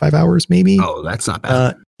 hours, 25 hours, maybe. Oh, that's not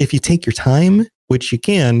bad. If you take your time, which you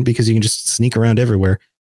can, because you can just sneak around everywhere.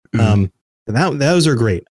 Those are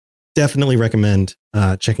great. Definitely recommend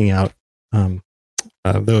checking out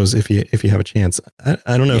those if you have a chance.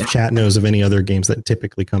 I don't know if chat knows of any other games that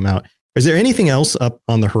typically come out. Is there anything else up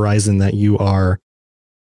on the horizon that you are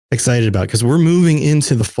excited about? Because we're moving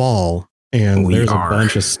into the fall and there's a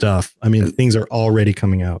bunch of stuff. I mean, things are already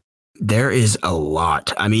coming out. There is a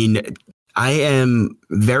lot. I mean, I am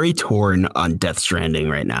very torn on Death Stranding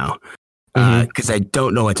right now because I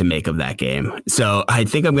don't know what to make of that game. So I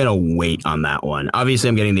think I'm going to wait on that one. Obviously,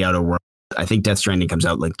 I'm getting the Outer Worlds. I think Death Stranding comes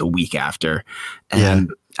out like the week after.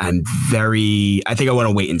 And I think I want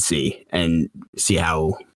to wait and see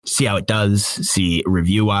how it does, see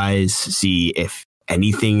review wise, see if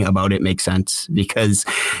anything about it makes sense, because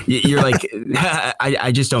you're like,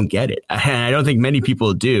 I just don't get it. And I don't think many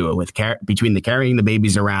people do, with between the carrying the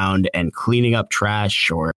babies around and cleaning up trash,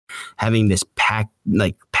 or having this pack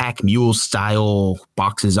mule style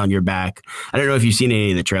boxes on your back. I don't know if you've seen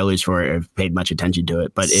any of the trailers for it or paid much attention to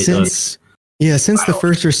it, but since the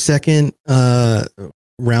first or second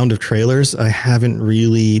round of trailers, I haven't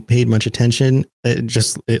really paid much attention.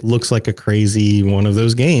 It looks like a crazy one of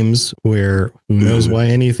those games where who knows why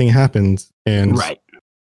anything happens. And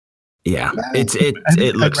it looks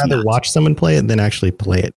I'd rather nuts. watch someone play it than actually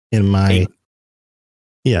play it in my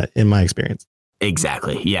experience.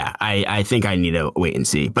 Exactly. Yeah. I think I need to wait and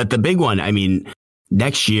see. But the big one, I mean,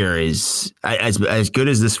 next year is as good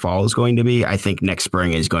as this fall is going to be. I think next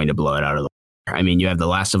spring is going to blow it out of the water. I mean, you have The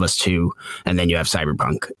Last of Us 2, and then you have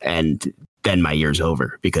Cyberpunk, and then my year's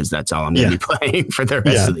over, because that's all I'm going to be playing for the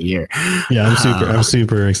rest of the year. Yeah, I'm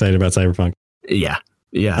super excited about Cyberpunk. Yeah.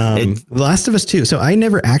 The Last of Us 2. So I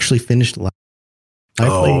never actually finished The Last.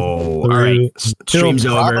 All right. Stream's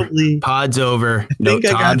over. Pod's over. No,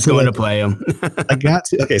 Todd's going to play them. I got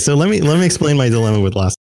to. Okay, so let me explain my dilemma with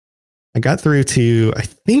Last. I got through to, I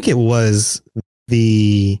think it was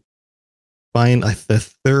the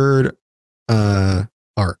third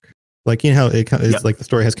arc. Like, you know how it's like the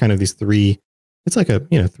story has kind of these three. It's like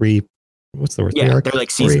three. What's the word? Yeah, they're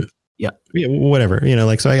like seasons. Yeah, whatever.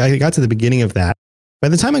 So I got to the beginning of that. By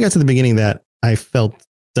the time I got to the beginning of that, I felt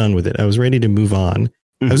done with it. I was ready to move on.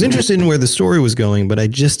 I was interested in where the story was going, but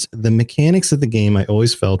the mechanics of the game I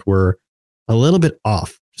always felt were a little bit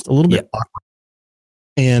off, just a little bit awkward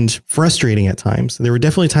and frustrating at times. There were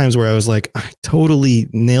definitely times where I was like, I totally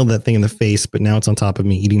nailed that thing in the face, but now it's on top of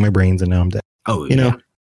me, eating my brains, and now I'm dead. Oh,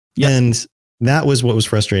 And that was what was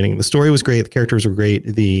frustrating. The story was great. The characters were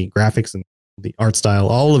great. The graphics and the art style,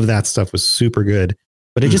 all of that stuff was super good.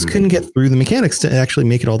 But I just couldn't get through the mechanics to actually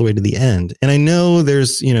make it all the way to the end. And I know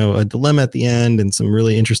there's, a dilemma at the end and some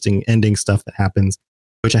really interesting ending stuff that happens,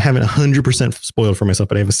 which I haven't 100% spoiled for myself,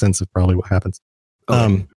 but I have a sense of probably what happens.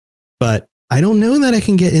 Okay. But I don't know that I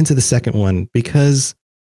can get into the second one because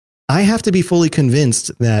I have to be fully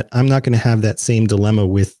convinced that I'm not going to have that same dilemma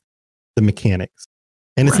with the mechanics.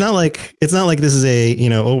 And it's not like this is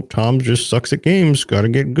a, Tom just sucks at games, got to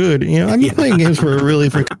get good. I've been playing games for a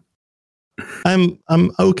really I'm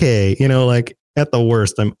okay, like at the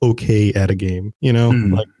worst, I'm okay at a game,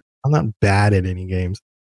 like I'm not bad at any games.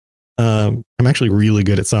 I'm actually really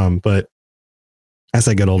good at some, but as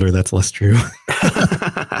I get older, that's less true.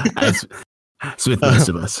 It's with most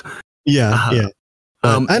of us. Yeah.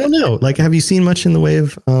 I don't know. Like, have you seen much in the way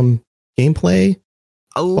of gameplay?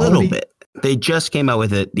 A little bit. They just came out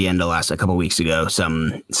with it the end of a couple weeks ago,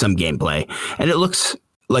 some gameplay, and it looks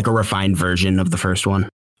like a refined version of the first one.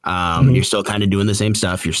 You're still kind of doing the same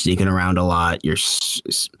stuff. You're sneaking around a lot. You're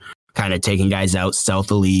kind of taking guys out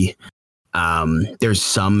stealthily. There's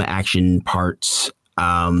some action parts.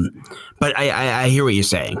 But I hear what you're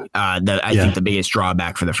saying. I think the biggest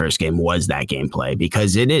drawback for the first game was that gameplay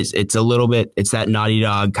because it's a little bit, it's that Naughty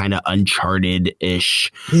Dog kind of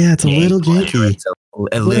Uncharted-ish. Yeah, it's a little janky. It's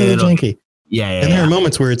a little janky. Yeah. And there are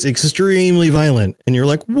moments where it's extremely violent and you're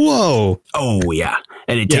like, whoa. Oh, yeah.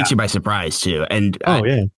 And it takes you by surprise, too. And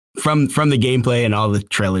from the gameplay and all the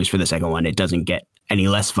trailers for the second one, it doesn't get any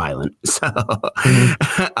less violent. So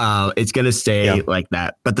it's going to stay like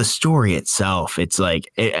that. But the story itself, it's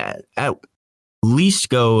like at least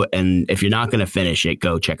go, and if you're not going to finish it,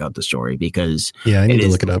 go check out the story because I need to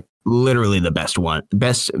look it up. Literally the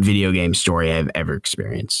best video game story I've ever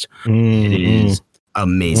experienced. It is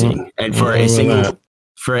amazing. And for a single...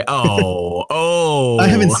 I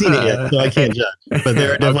haven't seen it yet, so I can't judge. But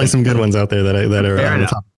there are definitely some good ones out there that are on the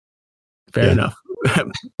top. Fair enough.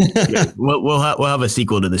 We'll have a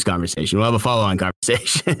sequel to this conversation. We'll have a follow-on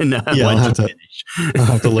conversation. I'll have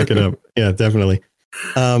to look it up. Yeah, definitely.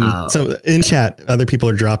 So in chat, other people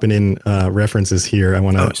are dropping in references here. I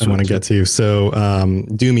want to get to. So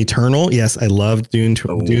Doom Eternal. Yes, I love Dune.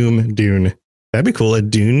 Dune. That'd be cool. A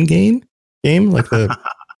Dune game like the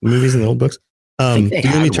movies and the old books. Doom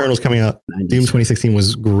Eternal's coming out. 90s. Doom 2016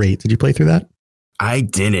 was great. Did you play through that? I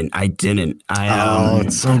didn't.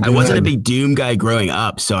 It's so good. I wasn't a big Doom guy growing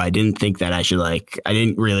up, so I didn't think that I should I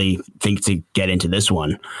didn't really think to get into this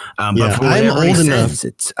one. But for I'm old enough.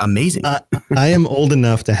 It's amazing. I am old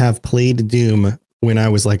enough to have played Doom when I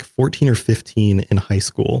was like 14 or 15 in high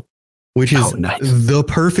school, which is the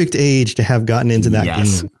perfect age to have gotten into that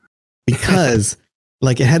game because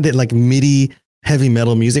it had that MIDI heavy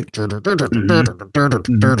metal music, but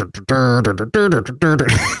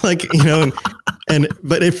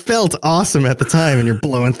it felt awesome at the time, and you're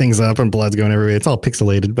blowing things up and blood's going everywhere. It's all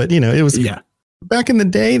pixelated, but it was back in the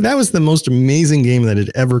day. That was the most amazing game that had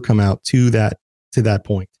ever come out to that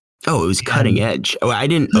point. Oh, it was cutting edge. Oh, I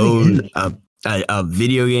didn't own a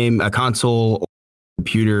video game, a console, or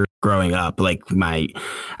computer growing up. I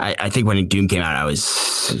think when Doom came out, I was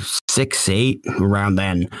 6, 8 around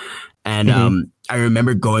then. And I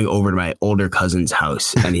remember going over to my older cousin's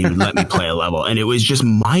house and he would let me play a level and it was just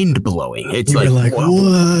mind blowing. It's what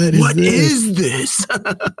is this?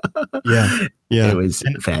 Yeah. It was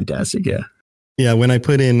fantastic. Yeah. Yeah. When I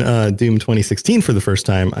put in Doom 2016 for the first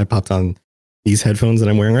time, I popped on these headphones that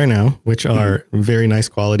I'm wearing right now, which are very nice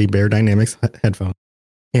quality Bear Dynamics headphones,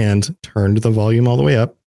 and turned the volume all the way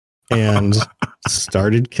up and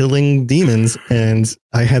started killing demons. And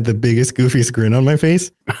I had the biggest, goofiest grin on my face.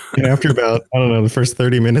 And after about, the first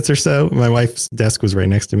 30 minutes or so, my wife's desk was right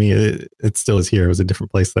next to me. It still is here. It was a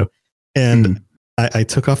different place though. And I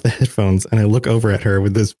took off the headphones and I look over at her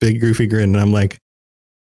with this big, goofy grin. And I'm like,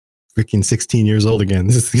 freaking 16 years old again.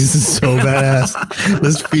 This is so badass.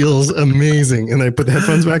 This feels amazing. And I put the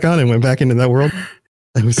headphones back on and went back into that world.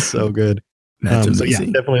 It was so good. That's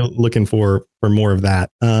amazing. Definitely looking for more of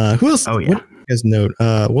that. Who else? Oh yeah. What do you guys know?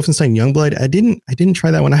 Wolfenstein Youngblood. I didn't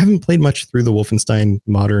try that one. I haven't played much through the Wolfenstein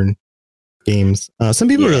modern games. Some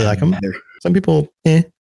people really like them. Some people, I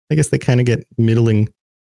guess they kind of get middling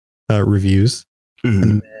reviews.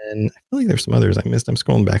 And then I feel like there's some others I missed. I'm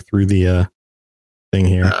scrolling back through the thing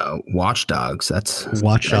here. Watch Dogs. That's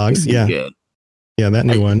Watch Dogs. Yeah. Good. Yeah, that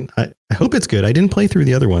new one. I hope it's good. I didn't play through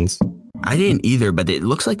the other ones. I didn't either, but it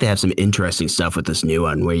looks like they have some interesting stuff with this new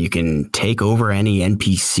one where you can take over any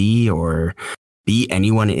NPC or be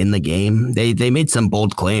anyone in the game. They made some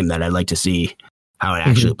bold claim that I'd like to see how it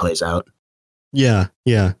actually plays out. Yeah.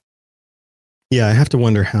 Yeah, I have to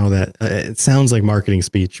wonder how that, it sounds like marketing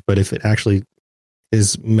speech, but if it actually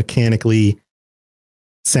is mechanically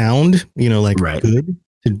sound, like good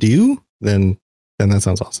to do, then that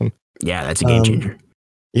sounds awesome. Yeah, that's a game changer.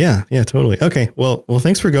 Yeah, totally. Okay. Well,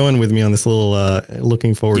 thanks for going with me on this little,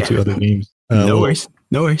 looking forward to other games. No worries.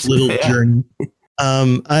 Little journey.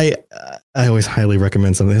 I always highly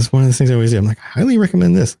recommend something. It's one of the things I always do. I'm like, I highly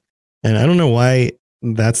recommend this. And I don't know why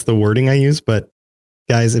that's the wording I use, but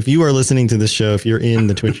guys, if you are listening to this show, if you're in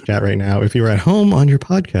the Twitch chat right now, if you're at home on your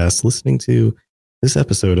podcast listening to this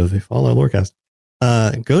episode of the Fallout Lorecast,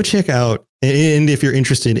 go check out. And if you're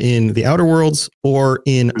interested in the Outer Worlds or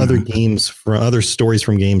in other games, for other stories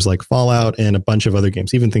from games like Fallout and a bunch of other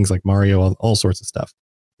games, even things like Mario, all sorts of stuff,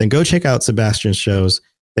 then go check out Sebastian's shows.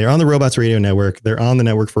 They're on the Robots Radio Network. They're on the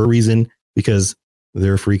network for a reason, because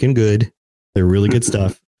they're freaking good. They're really good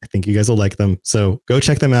stuff. I think you guys will like them. So go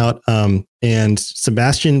check them out. And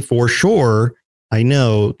Sebastian, for sure, I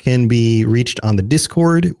know, can be reached on the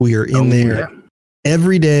Discord. We are in there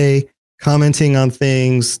every day, commenting on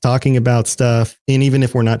things, talking about stuff. And even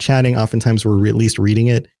if we're not chatting, oftentimes we're at least reading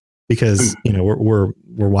it, because, we're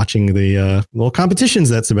watching the little competitions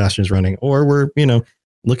that Sebastian's running, or we're,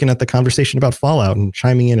 looking at the conversation about Fallout and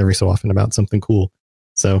chiming in every so often about something cool.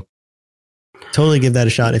 So totally give that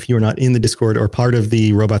a shot if you are not in the Discord or part of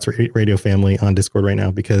the Robots Radio family on Discord right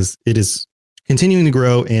now, because it is continuing to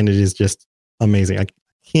grow and it is just amazing. I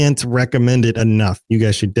can't recommend it enough. You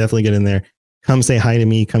guys should definitely get in there. Come say hi to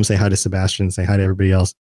me. Come say hi to Sebastian. Say hi to everybody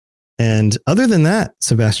else. And other than that,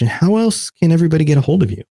 Sebastian, how else can everybody get a hold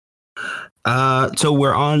of you? So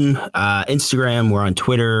we're on Instagram, we're on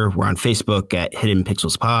Twitter, we're on Facebook at Hidden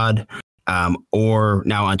Pixels Pod, or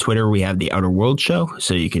now on Twitter we have the Outer World Show,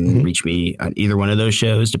 so you can reach me on either one of those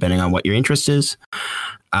shows depending on what your interest is.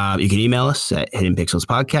 You can email us at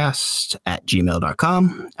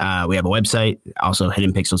hiddenpixelspodcast@gmail.com. We have a website, also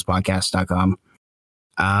hiddenpixelspodcast.com.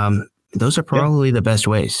 Those are probably the best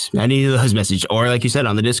ways. Any of those messages, or like you said,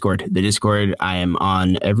 on the Discord. The Discord I am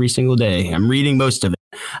on every single day. I'm reading most of it.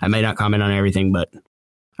 I may not comment on everything, but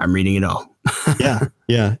I'm reading it all. Yeah.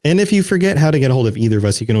 And if you forget how to get a hold of either of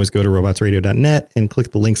us, you can always go to robotsradio.net and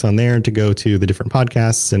click the links on there to go to the different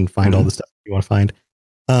podcasts and find all the stuff you want to find.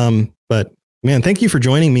 But man, thank you for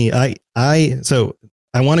joining me. So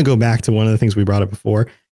I want to go back to one of the things we brought up before,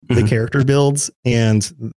 the character builds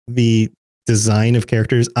and the design of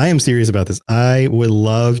characters. I am serious about this. I would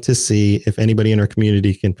love to see if anybody in our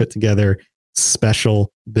community can put together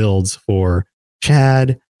special builds for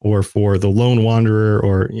Chad or for the Lone Wanderer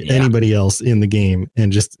or anybody else in the game,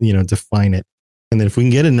 and just, define it. And then if we can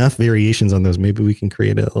get enough variations on those, maybe we can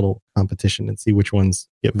create a little competition and see which ones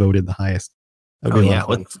get voted the highest.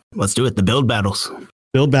 Let's do it. The build battles.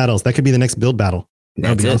 That could be the next build battle.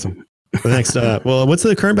 That'd be awesome. The next, what's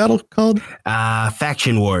the current battle called?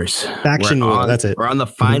 Faction Wars. That's it. We're on the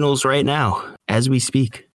finals right now as we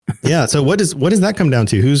speak. Yeah. So what does that come down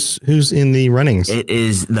to? Who's in the runnings? It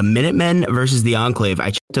is the Minutemen versus the Enclave. I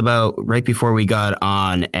checked about right before we got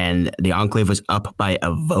on, and the Enclave was up by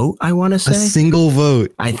a vote, I want to say. A single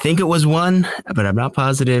vote. I think it was one, but I'm not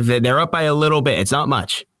positive. They're up by a little bit. It's not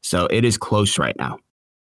much. So it is close right now.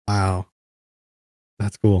 Wow.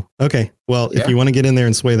 That's cool. Okay. Well, if you want to get in there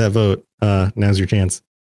and sway that vote, now's your chance.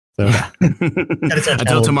 So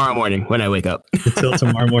until tomorrow morning when I wake up. Until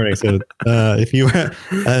tomorrow morning. So if you are,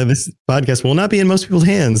 this podcast will not be in most people's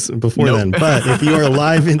hands before then. But if you are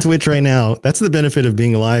live in Twitch right now, that's the benefit of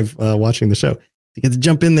being live watching the show. You get to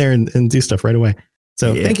jump in there and do stuff right away.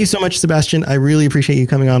 So thank you so much, Sebastian. I really appreciate you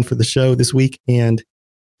coming on for the show this week. And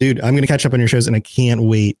dude, I'm going to catch up on your shows, and I can't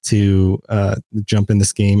wait to jump in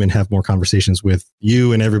this game and have more conversations with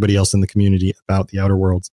you and everybody else in the community about the Outer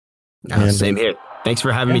Worlds. Same here. Thanks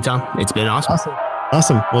for having me, Tom. It's been awesome.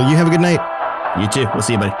 Awesome. Well, you have a good night. You too. We'll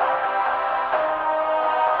see you, buddy.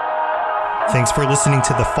 Thanks for listening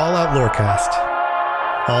to the Fallout Lorecast.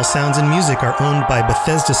 All sounds and music are owned by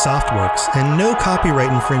Bethesda Softworks, and no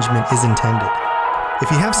copyright infringement is intended.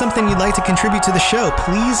 If you have something you'd like to contribute to the show,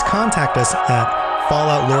 please contact us at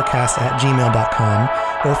falloutlorecast@gmail.com,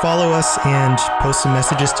 or follow us and post some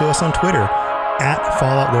messages to us on Twitter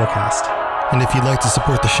 @FalloutLorecast. And if you'd like to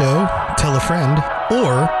support the show, tell a friend,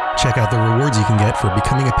 or check out the rewards you can get for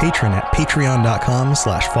becoming a patron at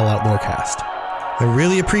patreon.com/FalloutLorecast. I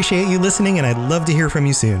really appreciate you listening, and I'd love to hear from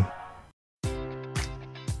you soon.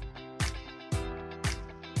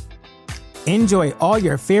 Enjoy all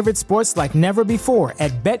your favorite sports like never before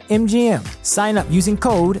at BetMGM. Sign up using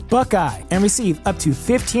code Buckeye and receive up to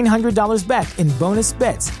 $1,500 back in bonus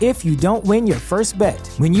bets if you don't win your first bet.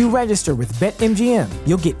 When you register with BetMGM,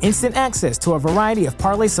 you'll get instant access to a variety of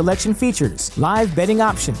parlay selection features, live betting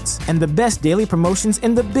options, and the best daily promotions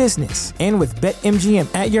in the business. And with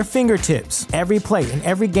BetMGM at your fingertips, every play and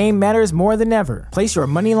every game matters more than ever. Place your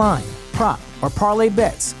money line, prop, or parlay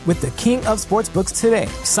bets with the king of sportsbooks today.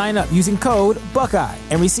 Sign up using code Buckeye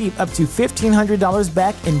and receive up to $1,500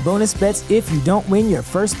 back in bonus bets if you don't win your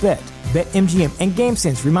first bet. BetMGM and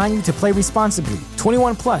GameSense remind you to play responsibly.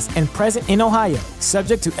 21 plus and present in Ohio,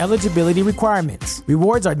 subject to eligibility requirements.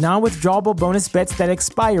 Rewards are non-withdrawable bonus bets that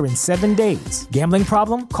expire in 7 days. Gambling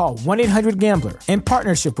problem? Call 1-800-GAMBLER in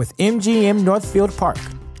partnership with MGM Northfield Park.